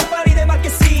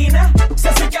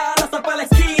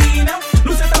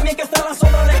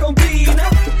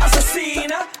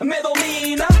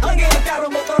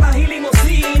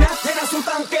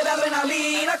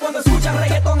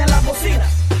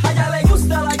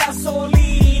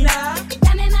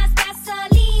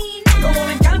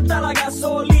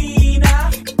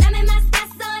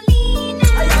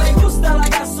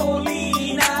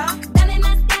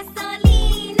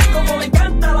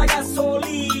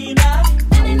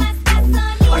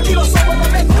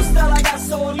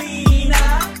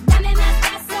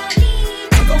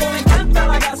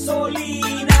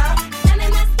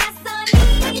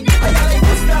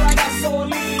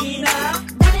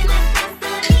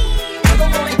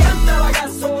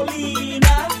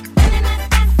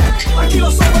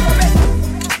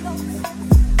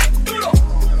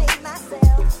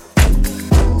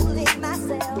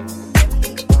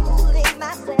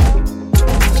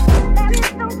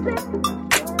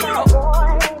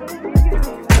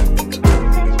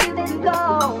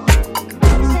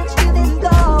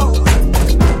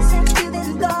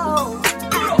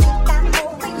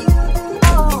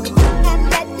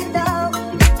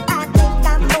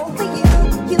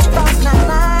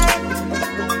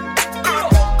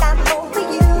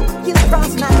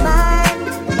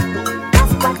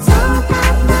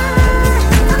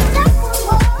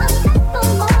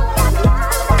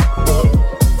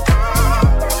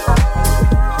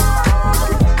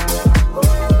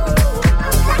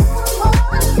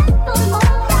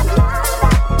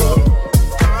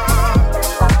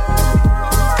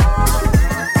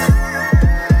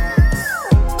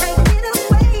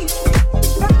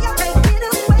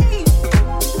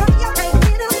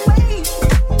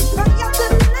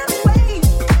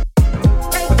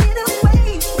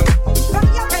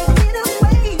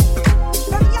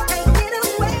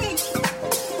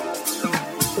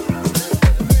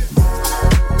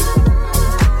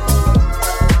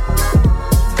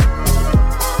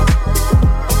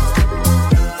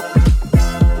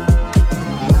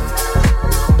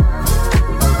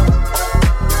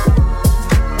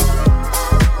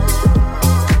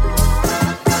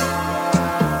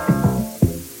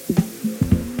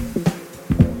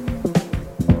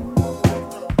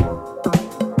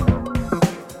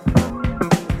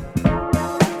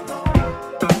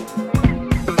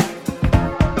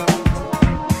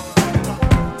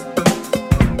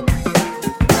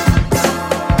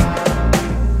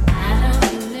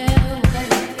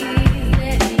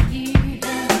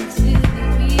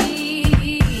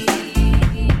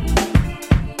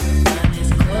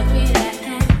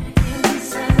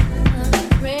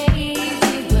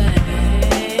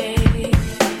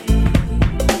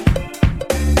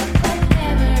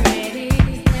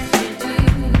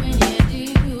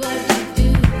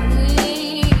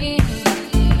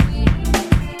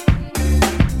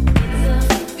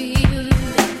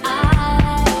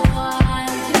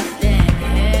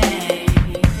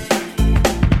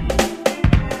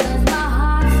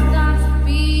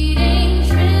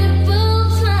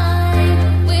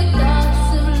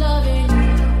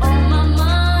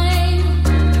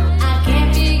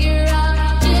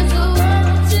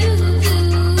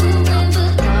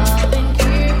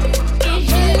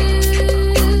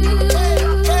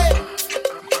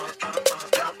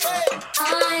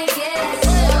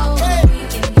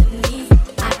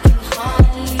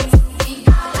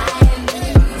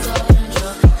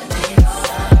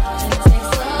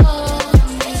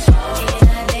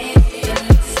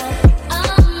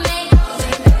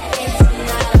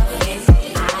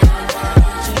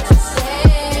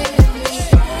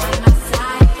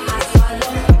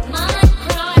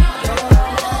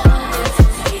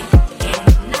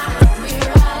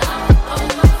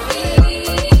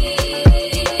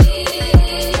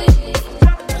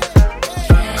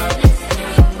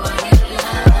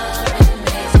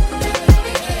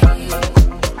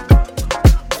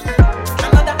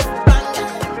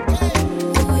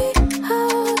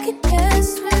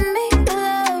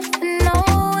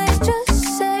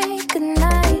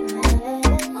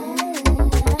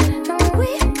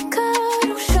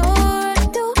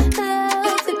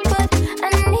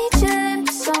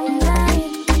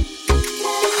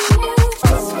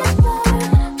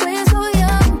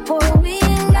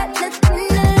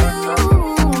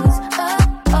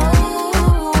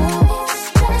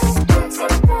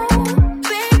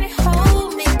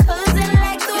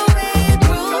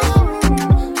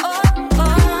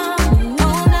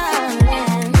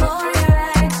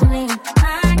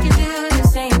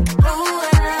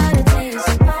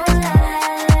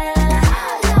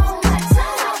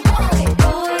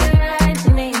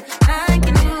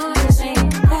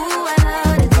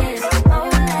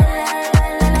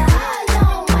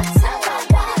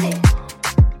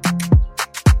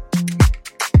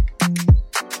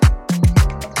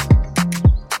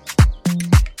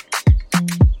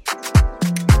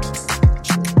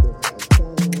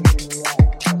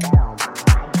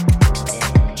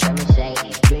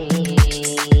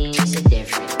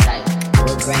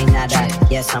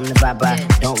guess I'm the baba.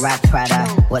 Don't rock Prada,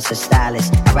 what's a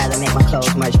stylist? I'd rather make my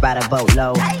clothes merch by the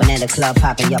boatload. When in the club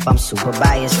popping up, I'm super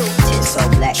biased. Tits so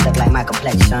black, look like my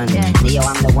complexion. Neo,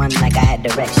 I'm the one like I had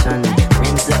direction.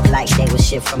 Rims look like they was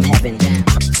shit from heaven.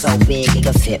 So big, it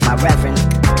could fit my reverend.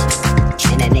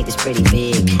 And that nigga's pretty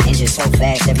big. Engine so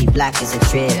fast, every block is a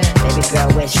trip. Baby girl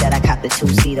wish that I copped the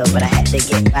two-seater, but I had to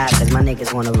get by, cause my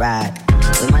niggas wanna ride.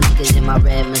 With my niggas in my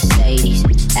red Mercedes.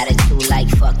 Attitude like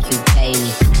fuck you, pay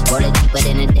me. Water deeper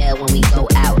than a dare when we go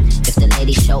out. If the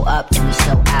ladies show up, then we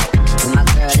show out. With my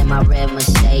girl in my red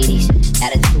Mercedes.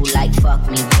 Attitude like fuck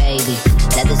me, baby.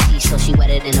 Leather seat so she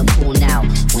wetter than a pool now.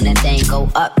 When that thing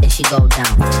go up, then she go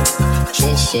down.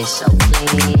 This shit so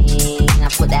clean,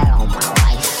 I put that on my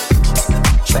wife.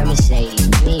 Red Mercedes,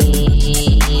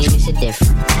 it's a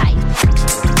different type.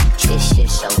 This shit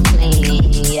so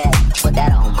clean, yeah. Put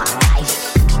that on my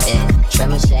life, yeah. Red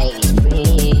Mercedes,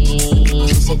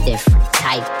 it's a different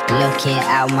type. Looking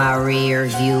out my rear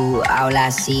view, all I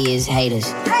see is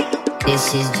haters.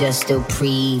 This is just a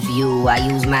preview. I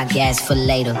use my gas for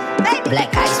later.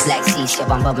 Black ice, black C-ship,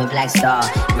 I'm bumping Black Star.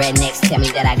 Rednecks tell me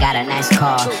that I got a nice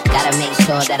car. Gotta make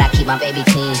sure that I keep my baby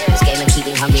clean. This game and keep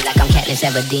me hungry like I'm Katniss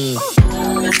Everdeen.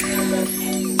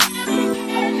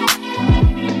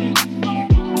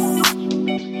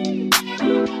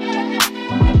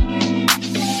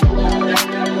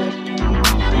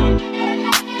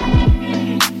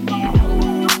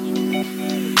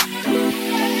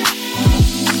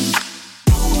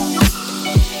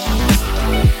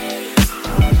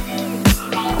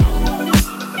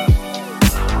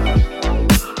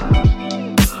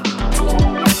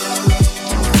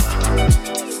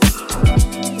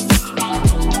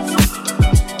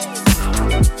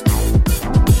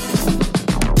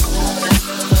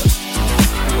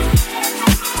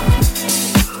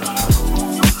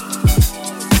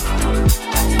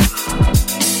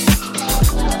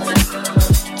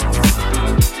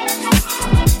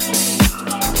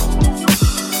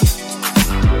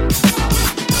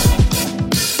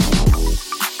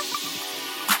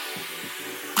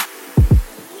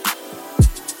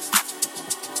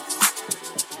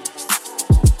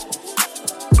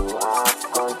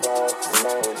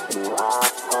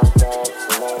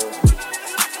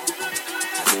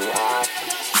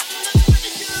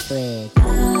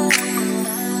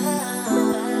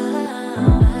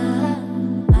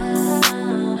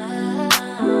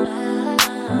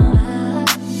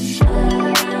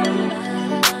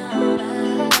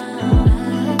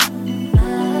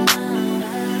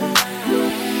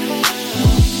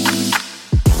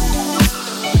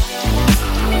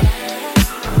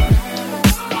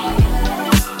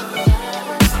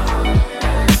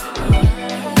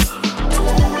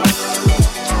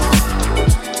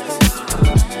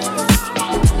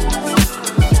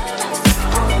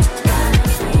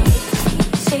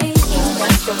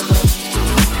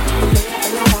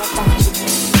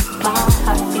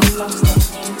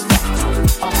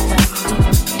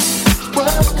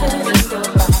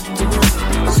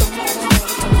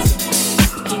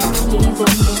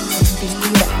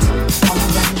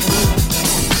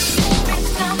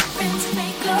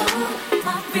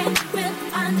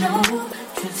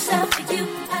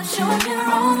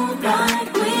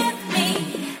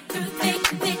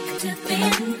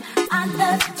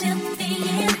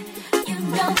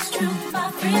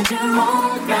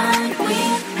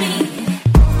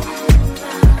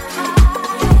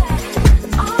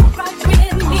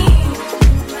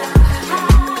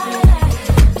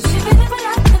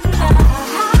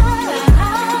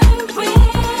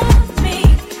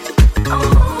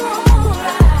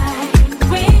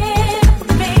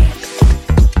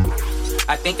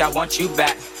 I want you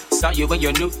back. Saw you in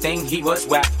your new thing, he was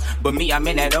whack. But me, I'm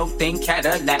in that old thing,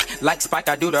 Cadillac. Like Spike,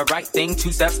 I do the right thing,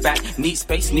 2 steps back. Need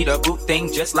space, need a boot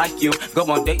thing, just like you.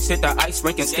 Go on dates, hit the ice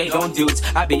rink and skate on dudes.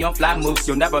 I be on fly moves,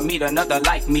 you'll never meet another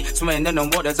like me. Swimming in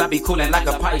the waters, I be cooling like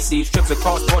a Pisces. Trips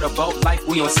across border boat, like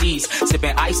we on seas.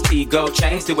 Sipping iced tea, gold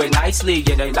chains, do it nicely.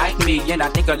 Yeah, they like me, and I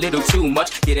think a little too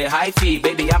much. Get it high fee,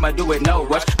 baby, I'ma do it no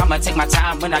rush. I'ma take my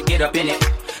time when I get up in it.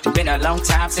 Been a long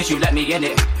time since you let me in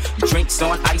it. Drinks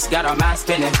on ice, got our mind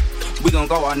spinning. We gon'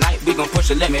 go all night, we gon' push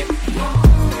the limit.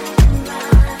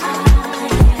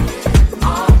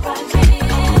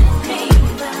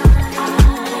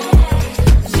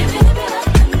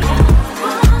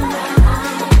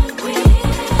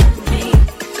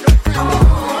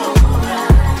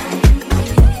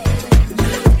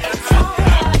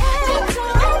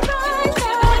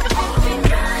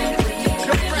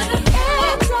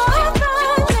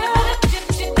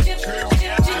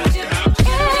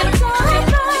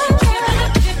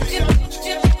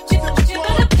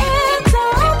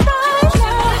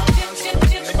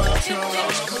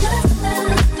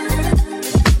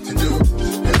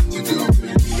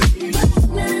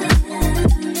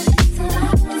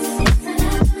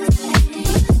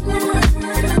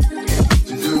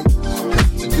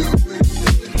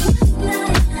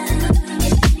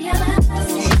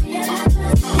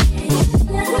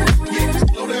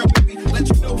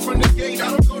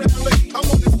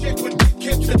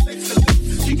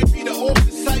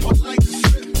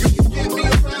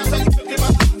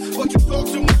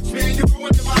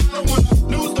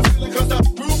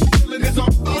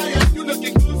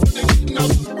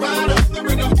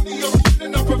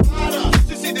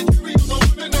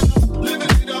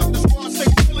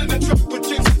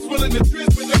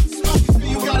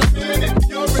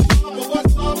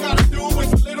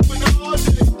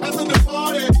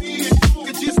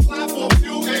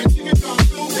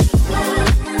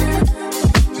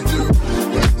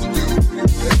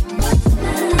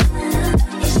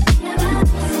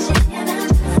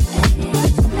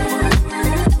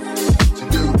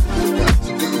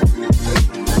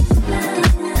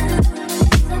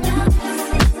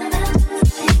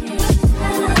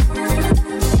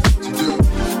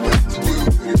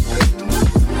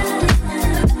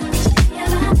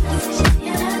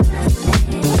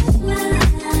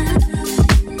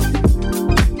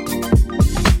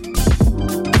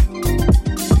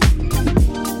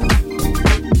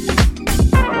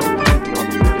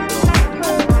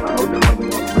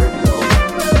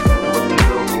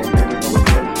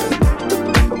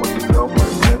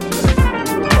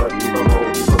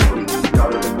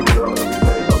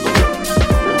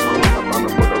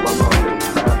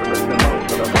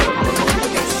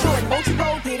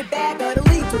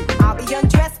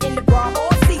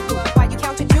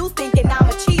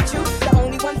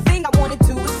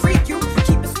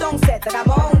 I got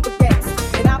my own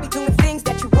baguettes. And I'll be doing things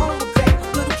that you won't regret.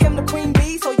 Little Kim the queen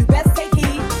bee, so you best take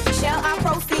heed. Shall I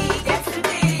proceed? Yes,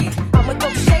 indeed. I'ma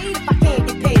throw shade if I can't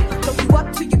get paid. Throw you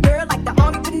up to your girl like the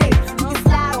army grenade. You can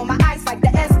slide on my ice like the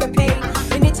escapade.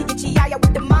 And then you get your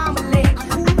with the marmalade.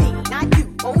 Who me? Not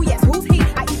you. Oh yes, who's he?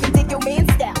 I even dig your man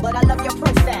style, but I love your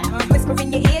profile. Whisper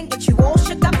in your ear and get you all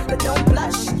shook up, but don't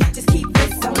blush. Just keep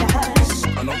this on the hush.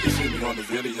 I know you see me on the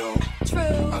video.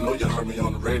 True. I know you heard me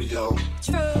on the radio.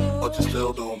 True. But you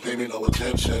still don't pay me no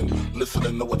attention.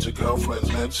 Listening to what your girlfriends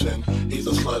mention. He's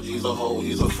a slut, he's a hoe,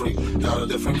 he's a freak. Got a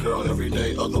different girl every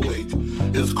day of the week.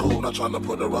 It's cool, not trying to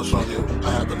put a rush on you.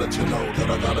 I had to let you know that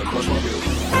I got a crush on you.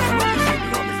 I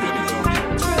know you see me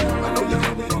on the video. I know you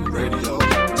heard me on the radio.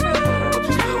 But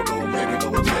you still don't pay me no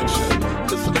attention.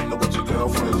 Listening to what your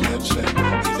girlfriends mention.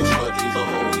 He's a slut, he's a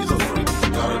hoe, he's a freak.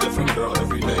 Got a different girl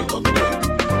every day of the week.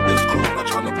 It's cool, not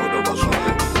trying to put a rush on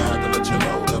you. I had to let you know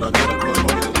that I got a crush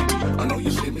on you. I know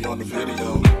you see me on the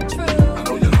video. I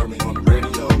know you heard me on the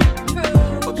radio.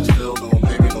 But you still don't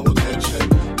pay me no attention.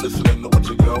 Listening to what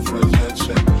your girlfriends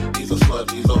mention. He's a slut,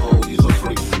 he's a hoe, he's a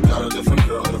freak. Got a different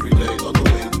girl every day of the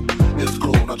week. It's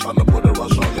cool, not trying to put a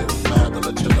rush on you. I had to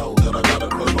let you know that I got a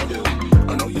crush on you.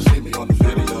 I know you see me on the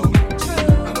video.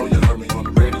 I know you heard me on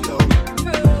the radio.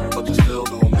 But you still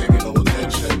don't pay me no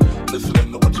attention.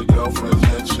 Listening to what your girlfriends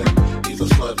mention. He's a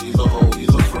slut, he's a hoe,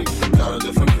 he's a freak. Got a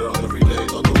different girl every day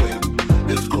of the week.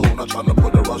 It's cool, not trying to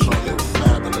put a rush on you. I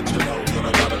had to let you know that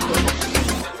I got a crush on you.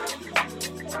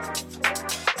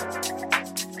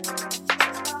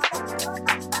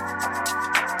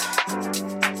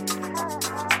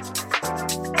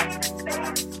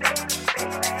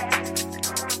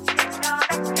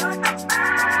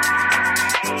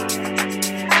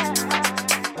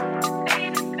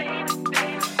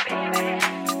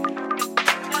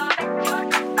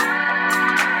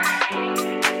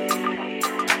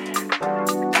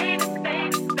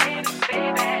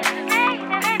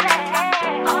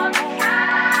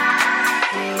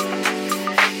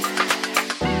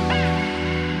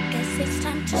 Guess it's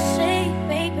time to say,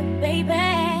 baby, baby,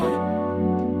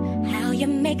 how you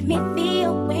make me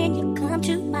feel when you come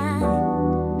to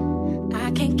mind.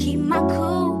 I can't keep my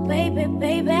cool, baby,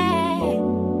 baby.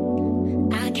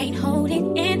 I can't hold it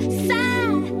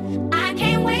inside. I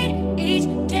can't wait each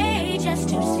day just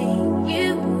to see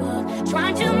you.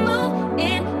 Trying to move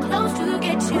in close to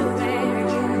get to where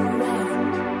you are.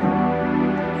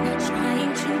 Not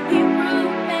trying to be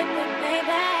rude, baby,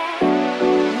 baby.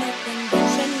 Nothing but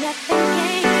you, nothing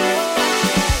can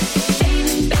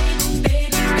baby, baby,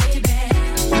 baby, baby.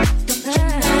 Don't you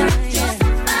know you're so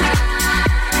fine?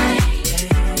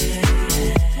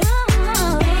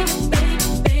 Oh, baby,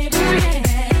 baby,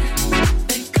 baby,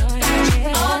 because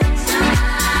you're all the time.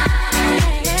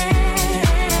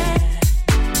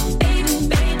 Baby,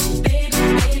 baby,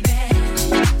 baby, baby.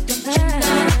 Don't you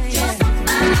know you're so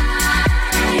fine?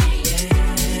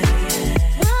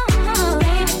 Oh,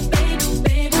 baby,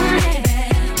 baby, baby,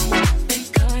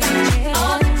 because you're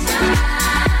all the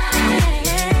time.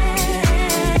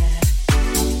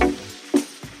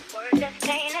 Words just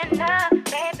ain't enough,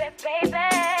 baby, baby.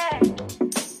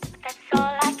 That's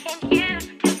all I can use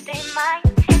to stay my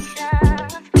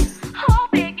intentions. How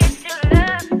big is your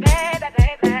love, baby,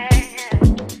 baby?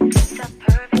 It's a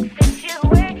perfect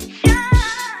situation.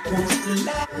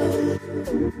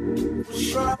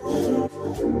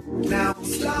 Now I'm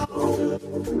slow,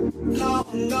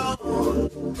 long gone.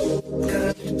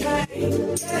 Cause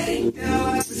the pain, now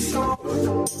like a song.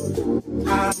 I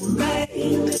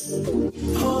remain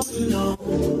holding on.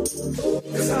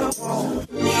 Cause I won't,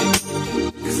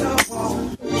 cause I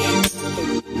won't,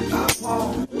 I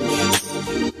won't,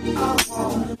 I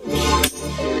won't.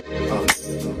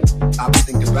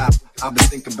 I've been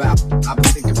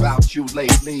thinking about you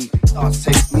lately. Thoughts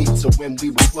take me to when we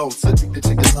were close. Addicted to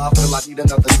your love till I need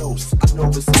another dose. I know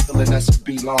it's a feeling that should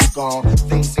be long gone.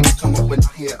 Things seem to come up when I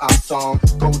hear our song.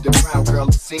 Golden brown girl,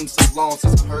 it seems so long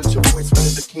since I heard your voice. When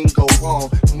did the king go wrong?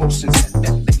 Emotions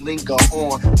that they linger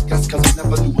on. Guess cause I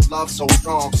never knew a love so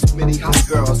strong. So many hot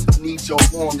girls, I need your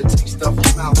warm. The taste of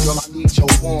your mouth, girl, I need your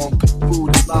warm. Good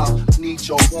food and love, I need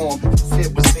your warm. This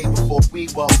it was made before we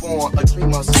were born. A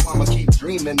dreamer, so I'ma keep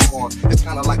dreaming on. It's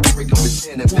kinda like the break of a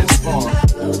 10 and this long.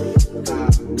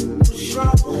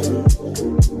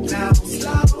 Now I'm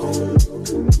slow,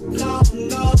 long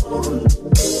gone.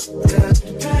 Cause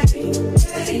the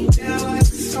pain, now like a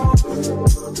song.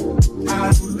 I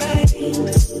remain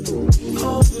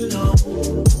holding on.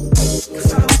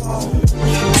 Cause I won't,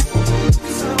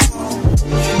 cause I won't,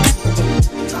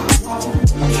 I won't, I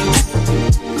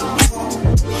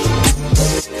won't,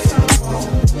 cause I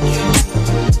won't,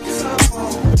 cause I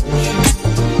won't,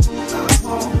 I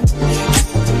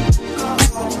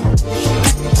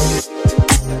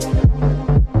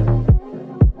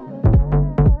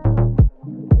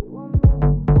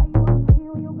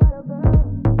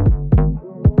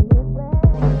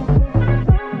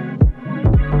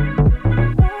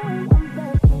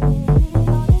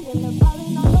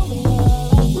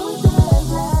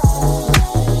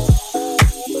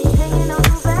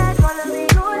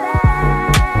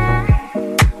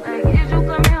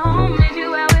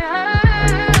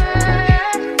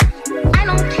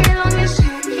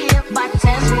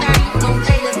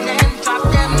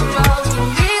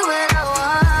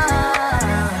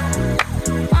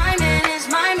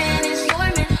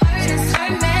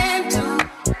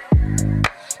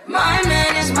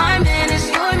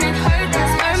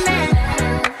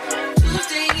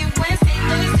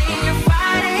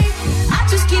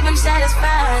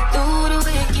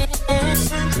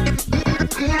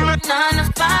 9 to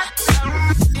 5.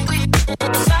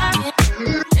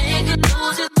 Make it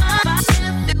lose his mind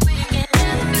every weekend.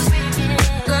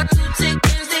 Girl, you take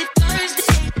Wednesday,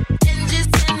 Thursday, and just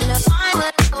send me the fine.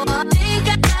 I think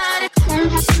I got it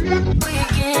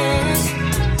weekend.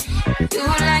 You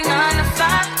like 9 to 5.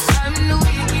 I'm the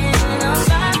weekend. I'm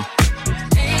 5.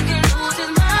 Make it lose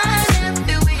his mind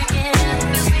every weekend.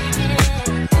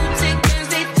 You take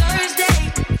Wednesday, Thursday,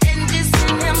 and just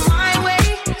send him my way.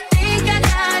 Think I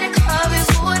got it covered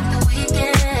for the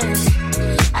weekend.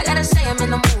 I gotta say I'm in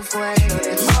the mood for a little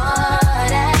bit more of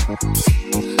that.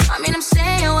 I mean, I'm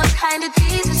saying what kind of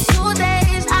these is 2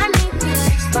 days. I need me at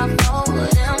least about 4 of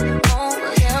them. On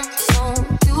them, on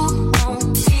you, on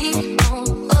me, on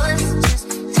us. Just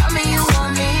tell me you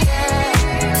want me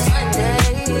one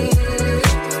day.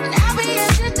 And I'll be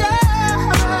at your door,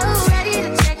 ready to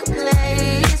take a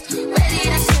place, ready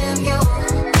to give you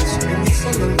what you've been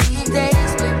missing the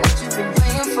weekdays, what you've been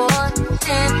waiting for.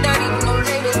 10:30, no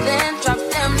later than drop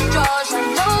them drawers. I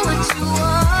know what you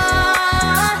want.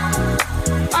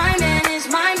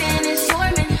 My man is your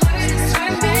man, hers is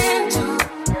her man too.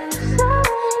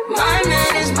 My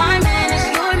man is your man,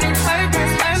 her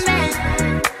that's her man.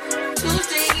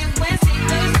 Tuesday and Wednesday,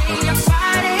 Thursday and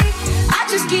Friday, I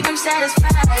just keep him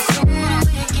satisfied.